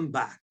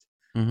combat.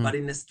 But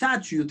in a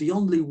statue, the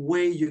only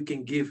way you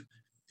can give,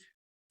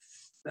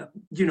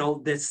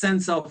 the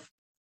sense of,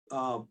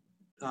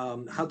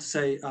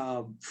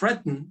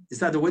 threaten, is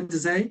that the way to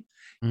say?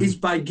 Is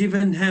by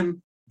giving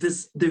him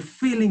the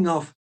feeling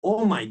of,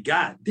 oh my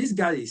God, this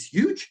guy is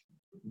huge,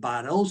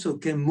 but also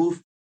can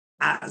move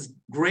as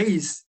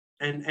grace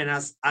and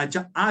as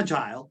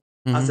agile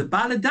as the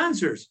ballet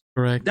dancers.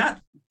 Correct.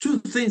 That two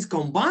things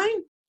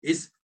combined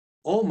is,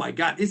 oh my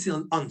God, it's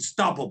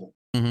unstoppable.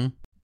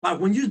 But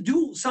when you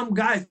do some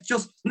guys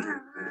just, what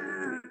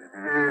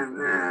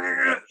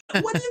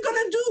are you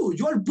gonna do?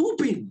 You're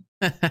pooping.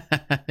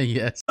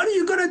 Yes. What are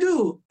you gonna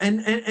do?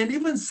 And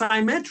even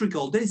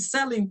symmetrical, they're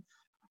selling,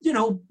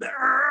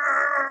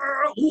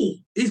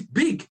 it's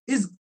big,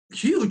 it's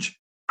huge.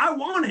 I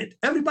want it.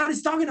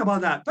 Everybody's talking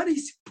about that, but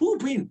he's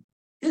pooping.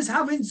 He's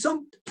having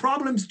some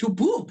problems to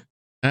poop.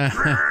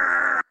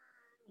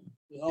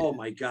 Oh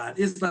my God.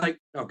 It's like,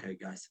 okay,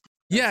 guys.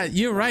 Yeah,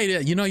 you're right.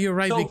 You're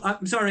right. So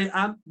I'm sorry.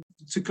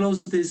 To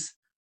close this,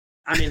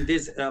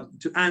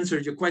 to answer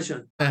your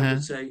question, I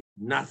would say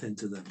nothing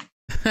to them.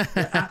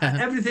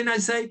 Everything I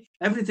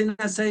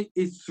say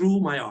is through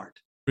my art.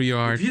 Through your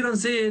art. If you don't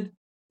see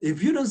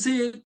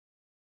it,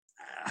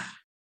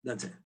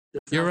 that's it.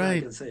 There's you're right.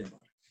 I can say about it.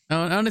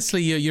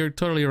 Honestly, you're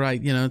totally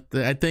right.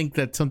 I think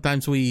that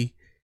sometimes we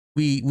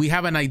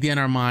have an idea in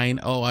our mind,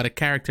 at a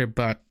character,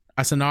 but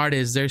as an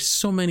artist, there's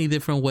so many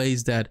different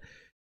ways that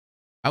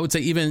I would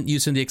say, even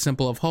using the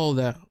example of Hulk,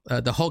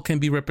 the Hulk can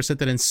be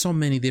represented in so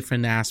many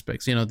different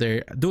aspects.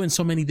 They're doing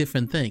so many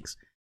different things,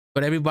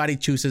 but everybody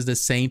chooses the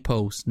same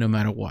pose no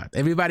matter what.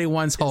 Everybody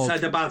wants Hulk.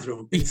 Inside the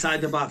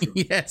bathroom.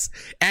 Yes,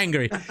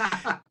 angry.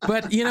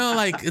 But,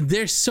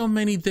 there's so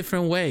many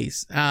different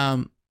ways.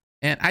 And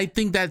I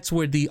think that's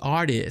where the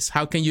art is.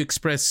 How can you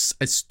express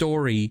a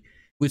story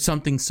with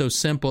something so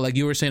simple? Like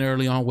you were saying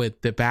early on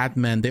with the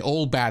Batman, the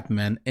old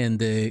Batman in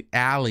the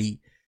alley.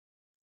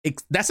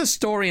 That's a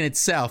story in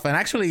itself. And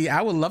actually,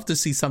 I would love to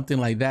see something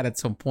like that at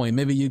some point.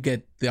 Maybe you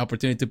get the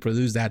opportunity to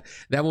produce that.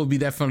 That would be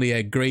definitely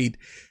a great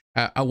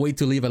a way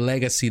to leave a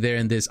legacy there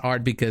in this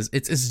art, because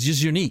it's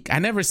just unique. I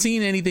never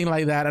seen anything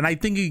like that. And I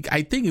think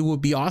it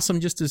would be awesome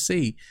just to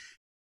see.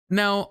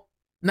 Now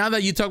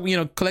that you talk,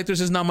 collectors,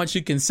 is not much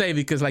you can say,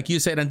 because like you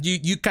said, and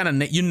you kind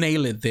of you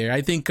nail it there.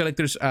 I think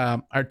collectors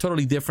are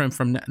totally different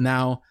from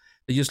now.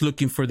 They're just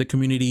looking for the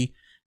community.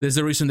 There's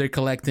a reason they're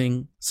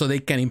collecting, so they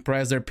can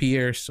impress their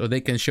peers, so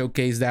they can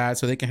showcase that,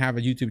 so they can have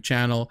a YouTube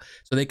channel,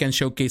 so they can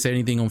showcase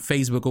anything on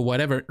Facebook or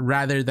whatever,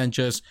 rather than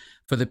just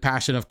for the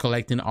passion of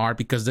collecting art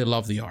because they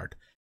love the art.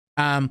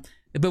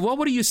 But what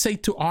would you say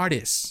to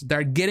artists that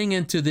are getting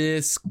into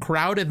this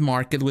crowded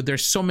market where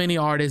there's so many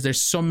artists,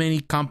 there's so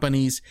many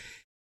companies,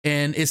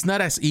 and it's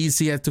not as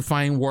easy as to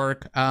find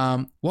work?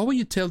 What would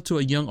you tell to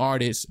a young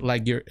artist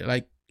like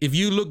if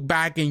you look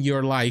back in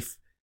your life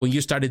when you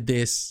started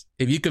this,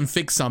 if you can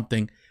fix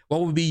something,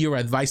 what would be your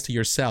advice to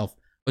yourself,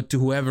 but to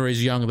whoever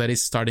is young that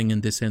is starting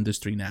in this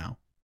industry now?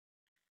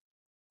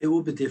 It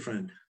will be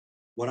different.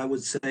 What I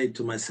would say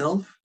to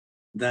myself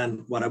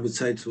than what I would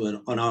say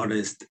to an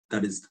artist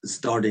that is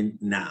starting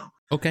now.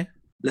 Okay.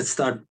 Let's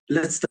start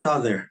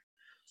there.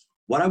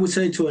 What I would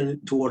say to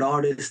an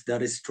artist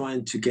that is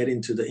trying to get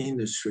into the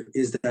industry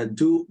is that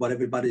do what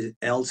everybody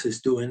else is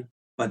doing,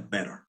 but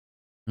better.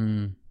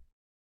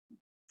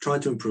 Try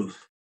to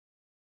improve.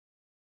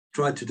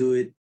 Try to do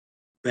it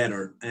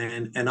better.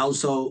 And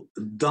also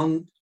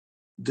do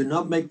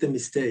not make the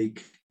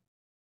mistake.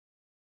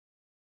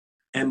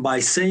 And by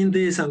saying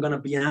this, I'm going to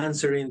be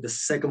answering the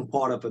second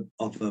part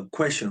of a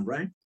question,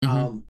 right?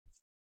 Mm-hmm.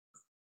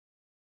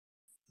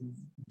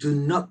 Do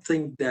not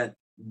think that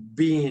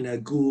being a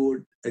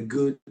good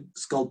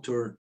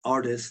sculptor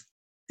artist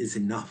is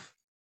enough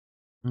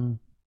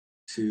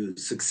to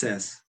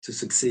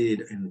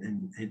succeed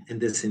in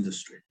this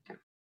industry.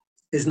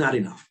 It's not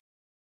enough.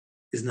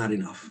 It's not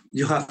enough.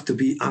 You have to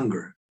be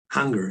hunger.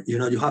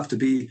 You have to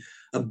be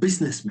a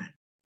businessman.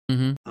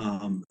 Mm-hmm.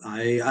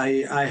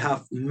 I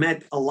have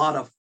met a lot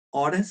of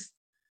artists,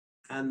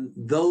 and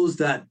those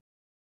that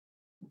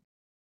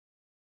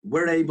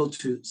were able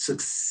to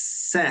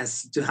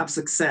have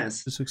success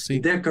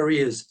in their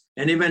careers,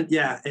 and even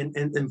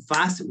and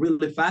fast,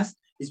 really fast,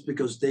 is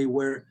because they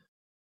were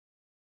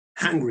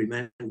hungry,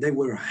 man. They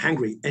were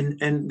hungry,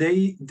 and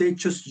they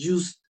just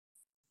used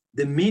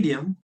the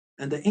medium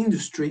and the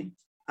industry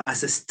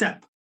as a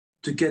step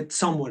to get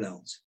somewhere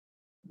else.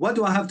 What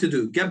do I have to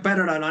do? Get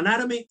better at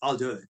anatomy? I'll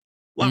do it.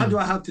 What do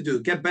I have to do?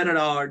 Get better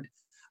at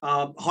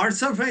hard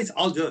surface?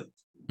 I'll do it.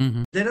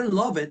 Mm-hmm. They don't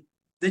love it.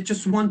 They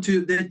just want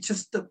to.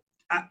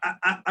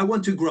 I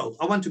want to grow.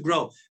 I want to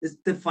grow. It's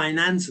the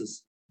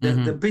finances,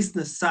 the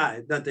business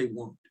side that they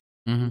want.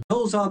 Mm-hmm.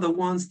 Those are the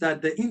ones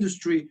that the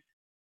industry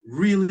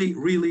really,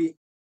 really,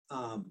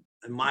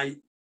 in my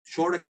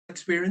short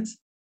experience,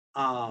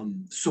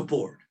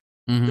 support.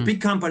 Mm-hmm. The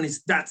big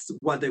companies, that's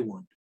what they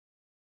want.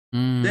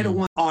 Mm. They don't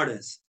want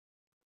artists.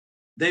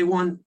 They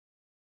want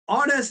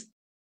artists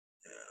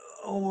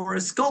or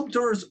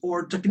sculptors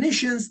or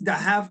technicians that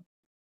have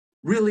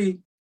really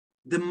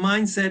the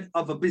mindset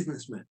of a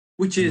businessman,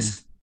 which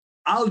is,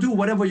 I'll do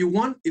whatever you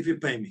want if you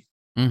pay me.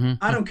 Mm-hmm.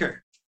 I don't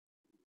care.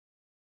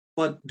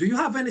 But do you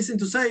have anything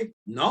to say?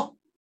 No.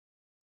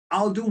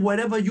 I'll do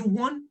whatever you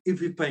want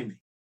if you pay me.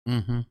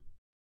 Mm-hmm.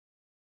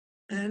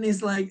 And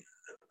it's like,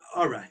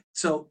 all right.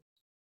 So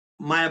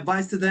my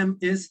advice to them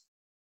is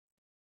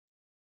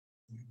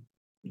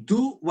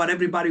do what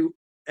everybody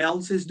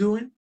else is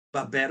doing,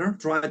 but better.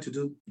 Try to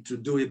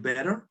do it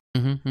better.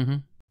 Mm-hmm, mm-hmm.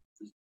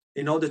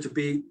 In order to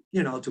be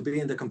in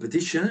the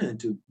competition and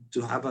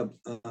to have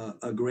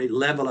a great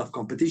level of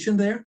competition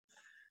there.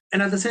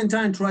 And at the same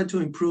time, try to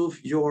improve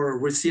your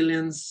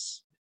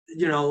resilience,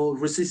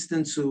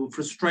 resistance to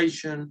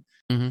frustration.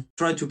 Mm-hmm.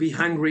 Try to be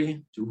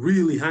hungry,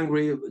 really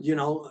hungry.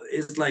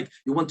 It's like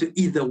you want to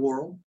eat the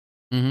world.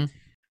 Mm-hmm.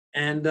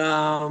 And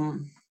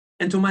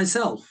to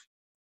myself,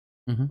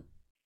 mm-hmm.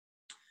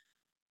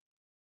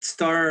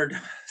 Start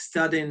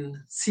studying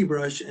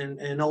ZBrush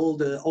and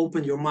all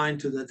open your mind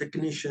to the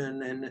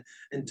technician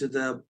and to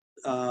the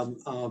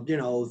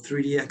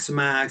 3ds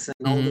Max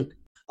and all the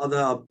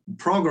other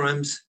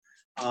programs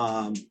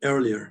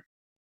earlier,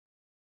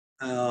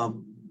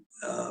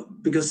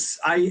 because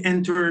I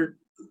entered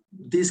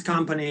this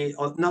company,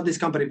 or not this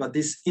company, but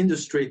this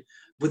industry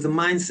with the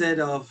mindset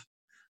of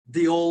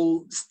the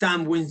old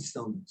Stan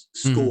Winston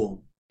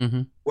school,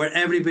 mm-hmm. where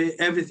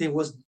everything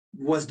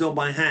was done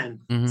by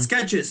hand, mm-hmm.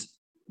 sketches,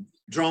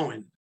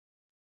 drawing,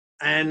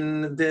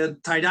 and the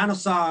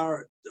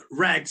Tyrannosaurus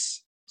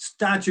Rex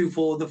statue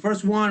for the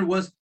first one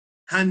was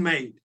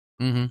handmade.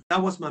 Mm-hmm.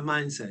 That was my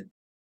mindset.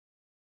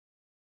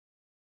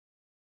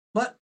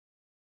 But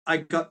I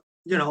got,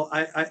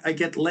 I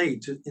get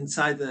late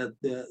inside to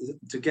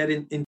get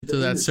into that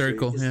industry.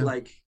 Circle. It's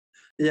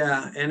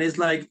and it's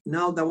like,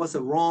 no, that was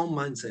a wrong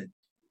mindset.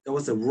 That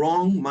was a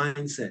wrong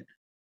mindset.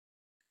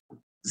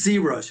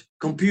 ZBrush,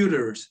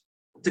 computers,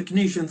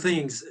 technician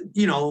things,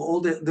 all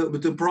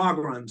the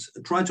programs.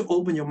 Try to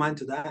open your mind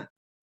to that.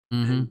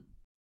 Mm-hmm. And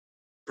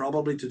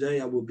probably today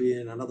I will be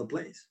in another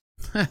place.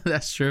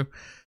 That's true.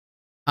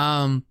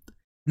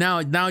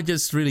 Now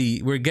just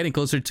really, we're getting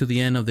closer to the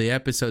end of the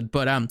episode,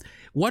 but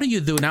what do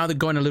you do now that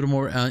going a little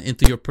more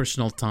into your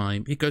personal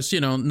time? Because,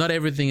 not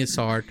everything is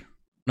art.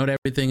 Not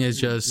everything is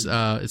just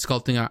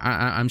sculpting.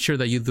 I'm sure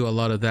that you do a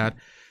lot of that.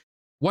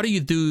 What do you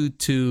do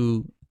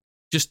to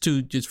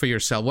just for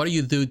yourself? What do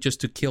you do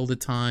just to kill the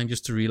time,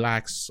 just to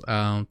relax,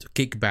 to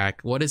kick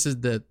back? What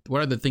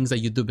are the things that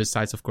you do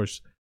besides, of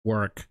course,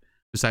 work,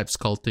 besides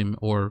sculpting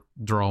or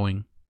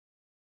drawing?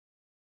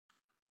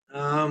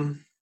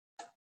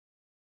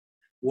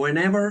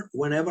 Whenever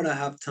I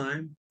have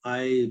time,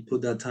 I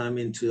put that time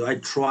into. I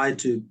try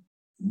to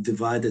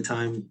divide the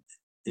time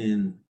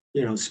in,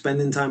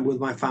 spending time with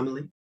my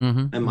family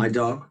and my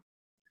dog,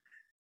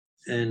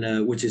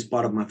 and which is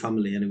part of my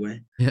family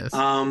anyway. Yes.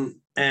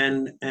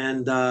 And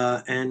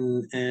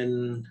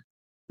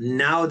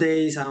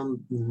nowadays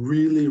I'm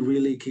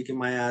really kicking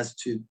my ass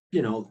to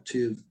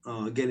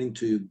get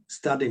into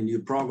studying new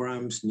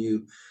programs,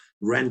 new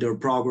render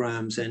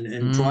programs,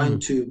 and trying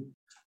to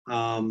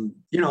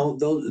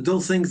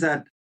those things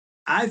that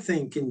I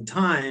think in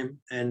time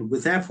and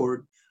with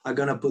effort are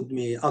gonna put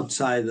me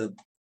outside the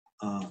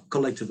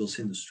collectibles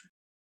industry.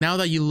 Now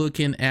that you're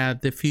looking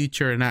at the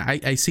future, and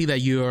I see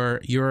that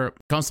you're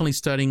constantly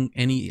studying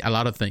a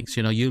lot of things.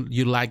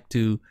 You like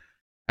to,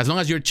 as long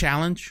as you're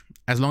challenged,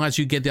 as long as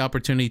you get the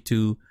opportunity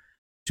to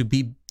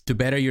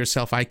better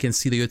yourself, I can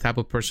see that you're the type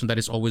of person that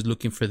is always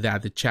looking for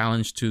that, the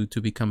challenge to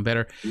become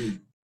better.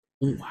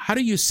 How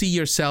do you see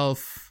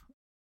yourself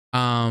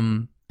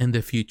in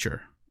the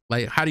future?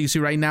 Like, how do you see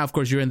right now? Of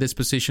course, you're in this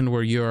position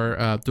where you're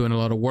doing a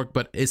lot of work,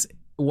 but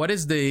what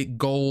is the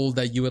goal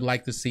that you would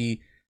like to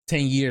see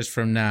 10 years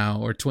from now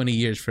or 20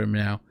 years from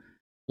now?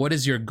 What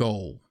is your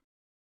goal?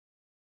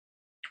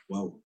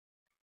 Well,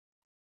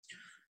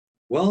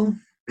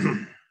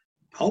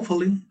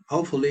 hopefully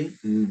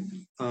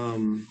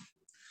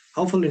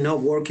not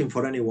working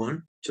for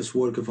anyone, just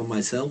working for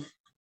myself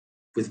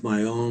with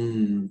my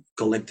own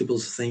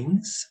collectibles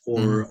things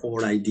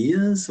or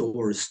ideas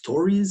or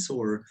stories,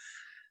 or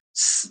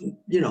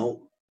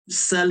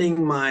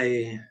selling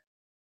my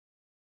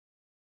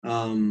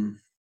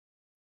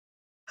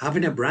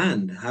having a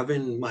brand,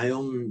 having my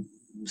own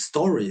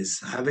stories,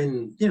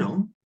 having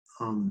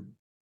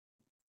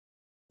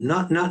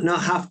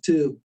not have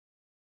to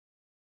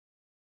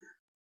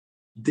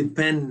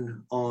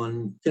depend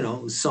on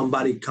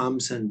somebody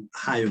comes and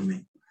hire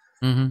me.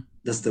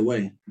 That's the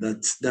way.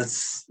 That's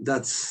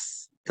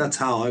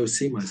how I would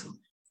see myself.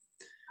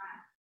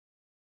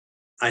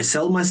 I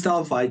sell my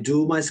stuff. I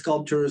do my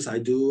sculptures. I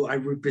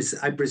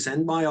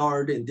present my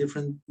art in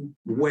different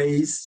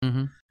ways,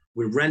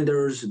 with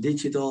renders,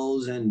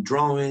 digitals, and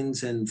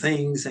drawings and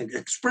things, and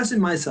expressing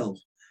myself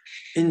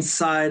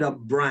inside a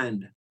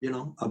brand.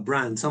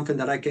 Something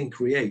that I can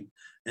create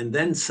and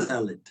then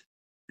sell it,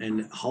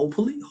 and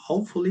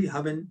hopefully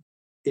having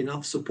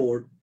enough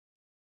support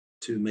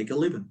to make a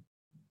living.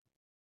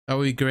 That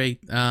would be great.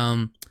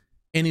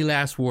 Any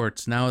last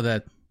words now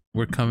that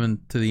we're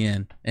coming to the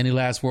end? Any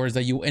last words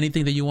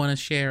anything that you want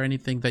to share?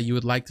 Anything that you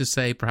would like to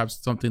say?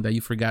 Perhaps something that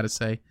you forgot to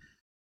say?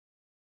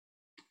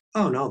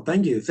 Oh, no,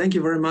 thank you. Thank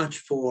you very much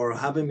for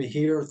having me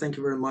here. Thank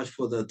you very much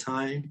for the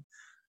time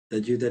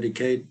that you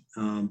dedicate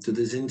to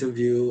this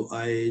interview.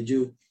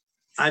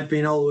 I've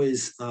been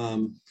always,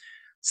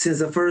 since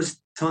the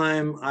first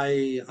time,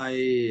 I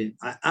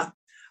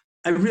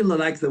really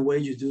like the way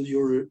you do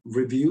your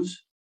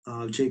reviews,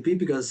 JP,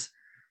 because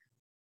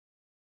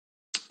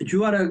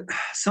you are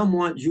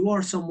someone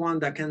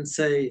that can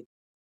say,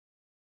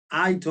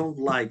 I don't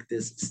like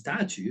this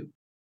statue,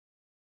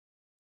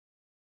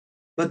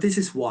 but this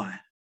is why.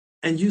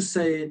 And you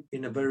say it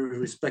in a very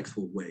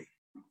respectful way.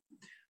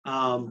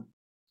 And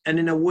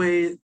in a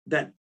way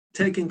that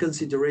take in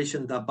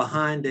consideration that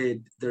behind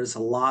it, there's a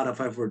lot of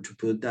effort to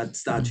put that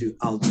statue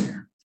out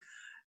there.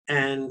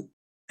 And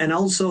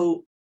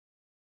also,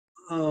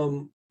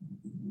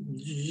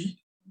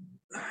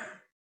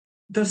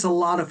 there's a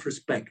lot of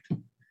respect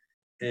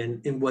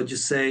in what you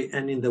say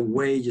and in the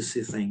way you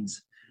see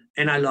things.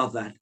 And I love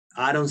that.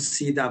 I don't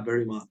see that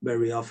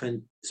very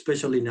often,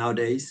 especially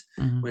nowadays,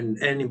 when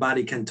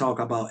anybody can talk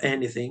about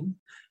anything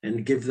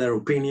and give their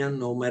opinion,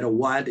 no matter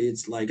what.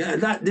 It's like,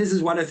 this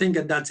is what I think,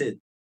 and that's it,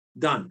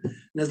 done. And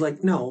it's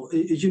like, no,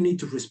 you need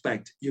to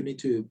respect. You need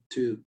to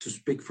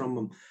speak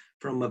from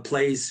a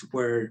place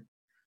where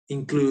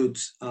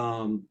includes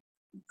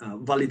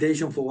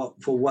validation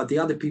for what the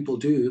other people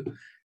do,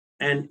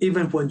 and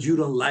even when you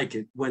don't like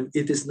it, when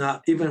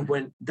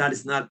that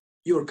is not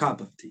your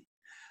cup of tea.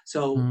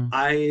 So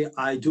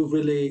I do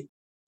really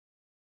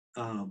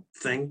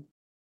thank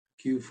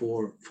you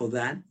for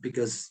that,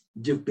 because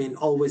you've been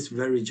always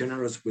very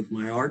generous with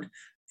my art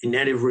in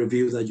any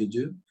review that you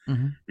do.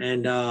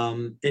 And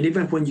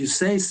even when you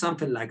say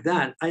something like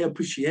that, I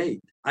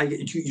appreciate.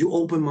 You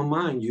open my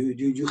mind.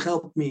 You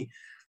help me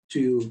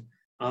to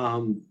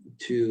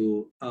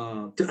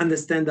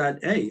understand that,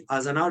 hey,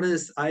 as an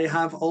artist, I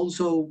have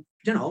also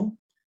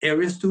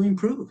areas to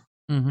improve,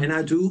 and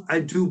I do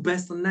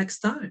best the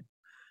next time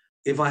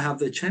if I have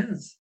the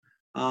chance.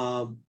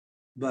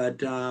 But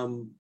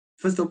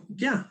first of all,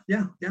 yeah,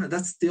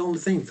 that's the only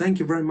thing. Thank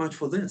you very much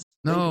for this.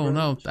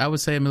 No, I would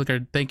say,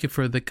 Amilcar, thank you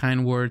for the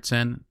kind words.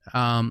 And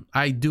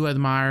I do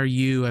admire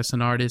you as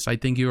an artist. I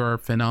think you are a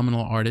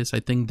phenomenal artist.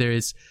 I think there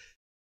is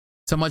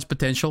so much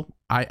potential.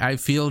 I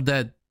feel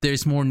that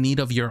there's more need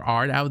of your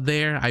art out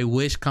there. I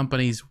wish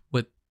companies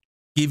would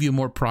give you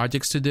more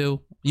projects to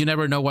do. You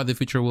never know what the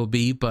future will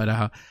be,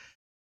 but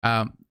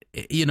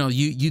you know,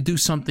 you do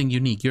something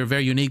unique. You're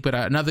very unique. But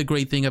another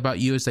great thing about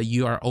you is that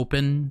you are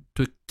open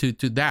to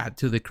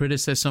the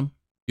criticism.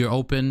 You're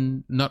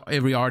open. Not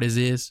every artist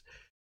is.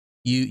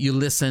 You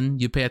listen,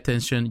 you pay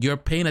attention. You're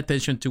paying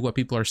attention to what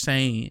people are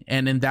saying,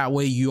 and in that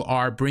way, you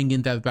are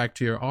bringing that back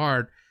to your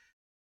art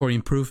for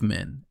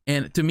improvement.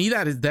 And to me,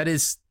 that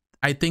is,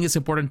 I think it's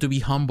important to be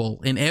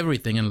humble in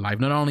everything in life,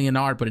 not only in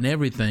art but in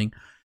everything.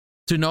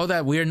 To know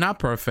that we're not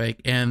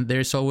perfect and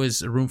there's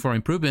always room for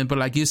improvement. But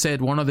like you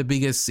said, one of the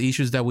biggest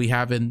issues that we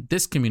have in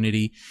this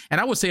community, and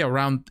I would say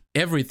around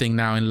everything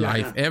now in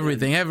life,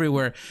 everything,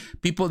 everywhere,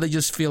 people, they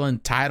just feel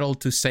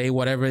entitled to say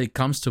whatever it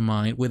comes to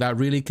mind without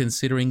really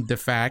considering the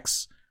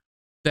facts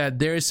that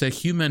there's a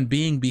human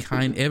being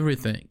behind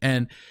everything.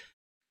 And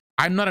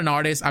I'm not an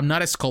artist, I'm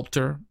not a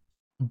sculptor,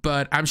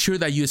 but I'm sure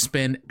that you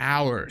spend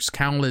hours,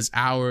 countless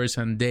hours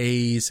and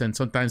days, and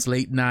sometimes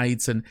late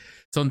nights, and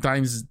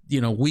sometimes,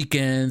 you know,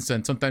 weekends,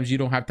 and sometimes you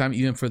don't have time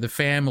even for the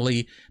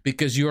family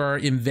because you are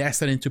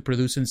invested into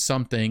producing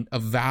something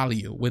of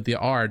value with the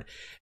art.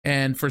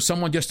 And for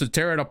someone just to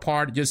tear it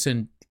apart just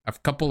in a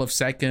couple of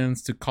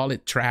seconds, to call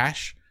it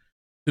trash,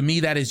 to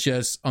me, that is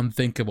just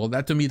unthinkable.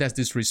 That, to me, that's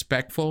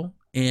disrespectful.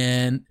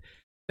 And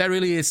that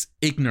really is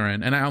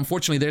ignorant. And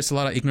unfortunately, there's a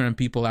lot of ignorant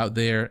people out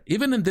there,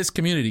 even in this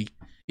community.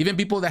 Even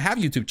people that have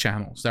YouTube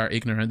channels that are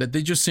ignorant, that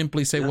they just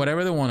simply say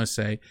whatever they want to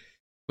say,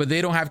 but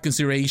they don't have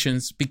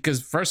considerations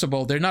because, first of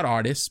all, they're not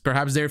artists.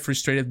 Perhaps they're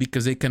frustrated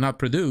because they cannot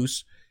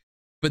produce,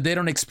 but they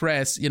don't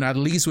express, you know, at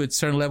least with a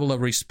certain level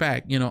of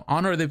respect, you know,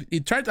 honor the,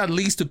 try to at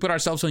least to put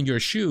ourselves on your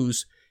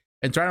shoes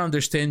and try to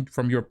understand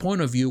from your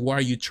point of view, what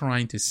are you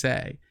trying to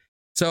say?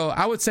 So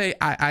I would say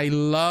I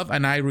love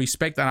and I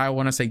respect, and I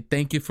want to say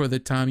thank you for the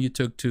time you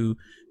took to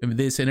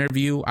this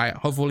interview.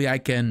 Hopefully I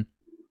can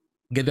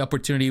get the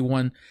opportunity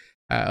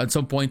at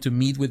some point to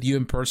meet with you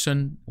in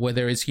person,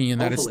 whether it's here in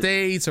the United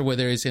States or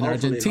whether it's in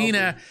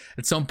Argentina.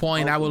 At some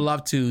point, I would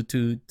love to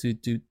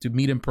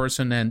meet in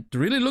person and to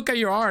really look at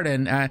your art.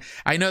 And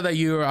I know that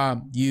you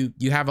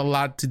have a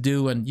lot to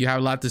do and you have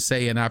a lot to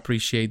say, and I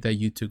appreciate that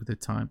you took the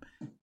time.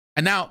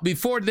 And now,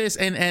 before this,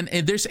 and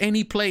if there's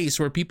any place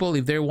where people,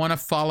 if they want to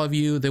follow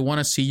you, they want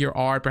to see your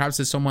art, perhaps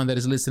there's someone that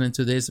is listening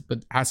to this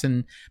but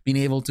hasn't been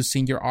able to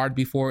see your art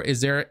before,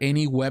 is there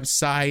any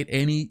website,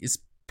 any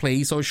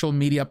social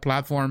media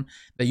platform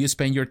that you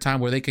spend your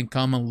time where they can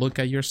come and look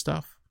at your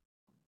stuff?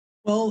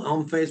 Well,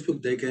 on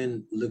Facebook, they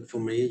can look for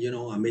me, you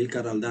know,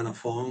 Amilcar Aldana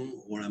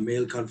Fong or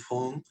Amilcar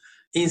Fong.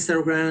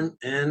 Instagram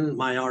and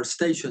my art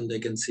station, they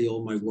can see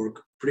all my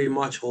work, pretty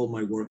much all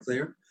my work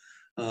there,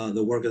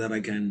 the work that I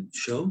can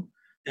show.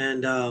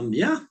 And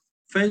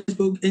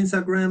Facebook,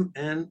 Instagram,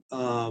 and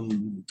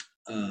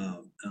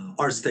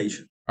art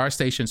station. Our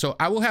station. So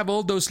I will have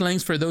all those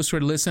links for those who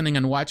are listening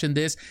and watching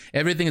this.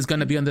 Everything is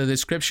going to be in the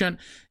description.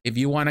 If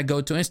you want to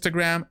go to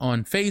Instagram,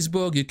 on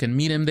Facebook, you can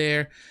meet him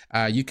there.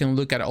 You can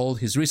look at all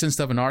his recent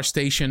stuff on our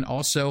station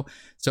also.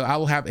 So I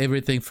will have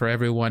everything for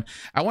everyone.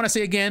 I want to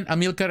say again,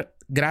 Amilcar,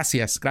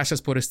 gracias.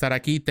 Gracias por estar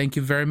aquí. Thank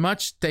you very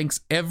much.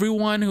 Thanks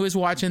everyone who is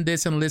watching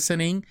this and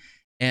listening.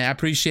 And I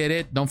appreciate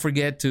it. Don't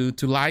forget to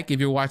like if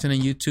you're watching on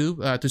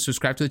YouTube, to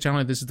subscribe to the channel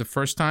if this is the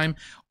first time.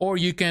 Or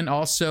you can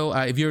also,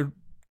 if you're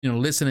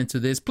listening to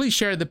this, please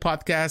share the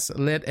podcast,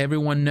 let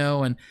everyone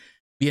know, and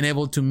being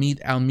able to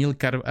meet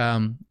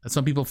Amilcar,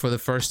 some people for the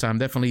first time.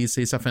 Definitely,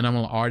 he's a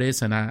phenomenal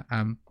artist, and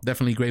I'm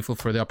definitely grateful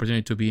for the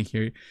opportunity to be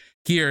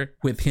here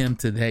with him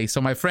today.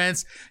 So my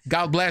friends,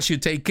 God bless you,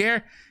 take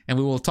care, and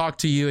we will talk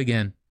to you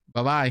again.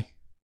 Bye-bye.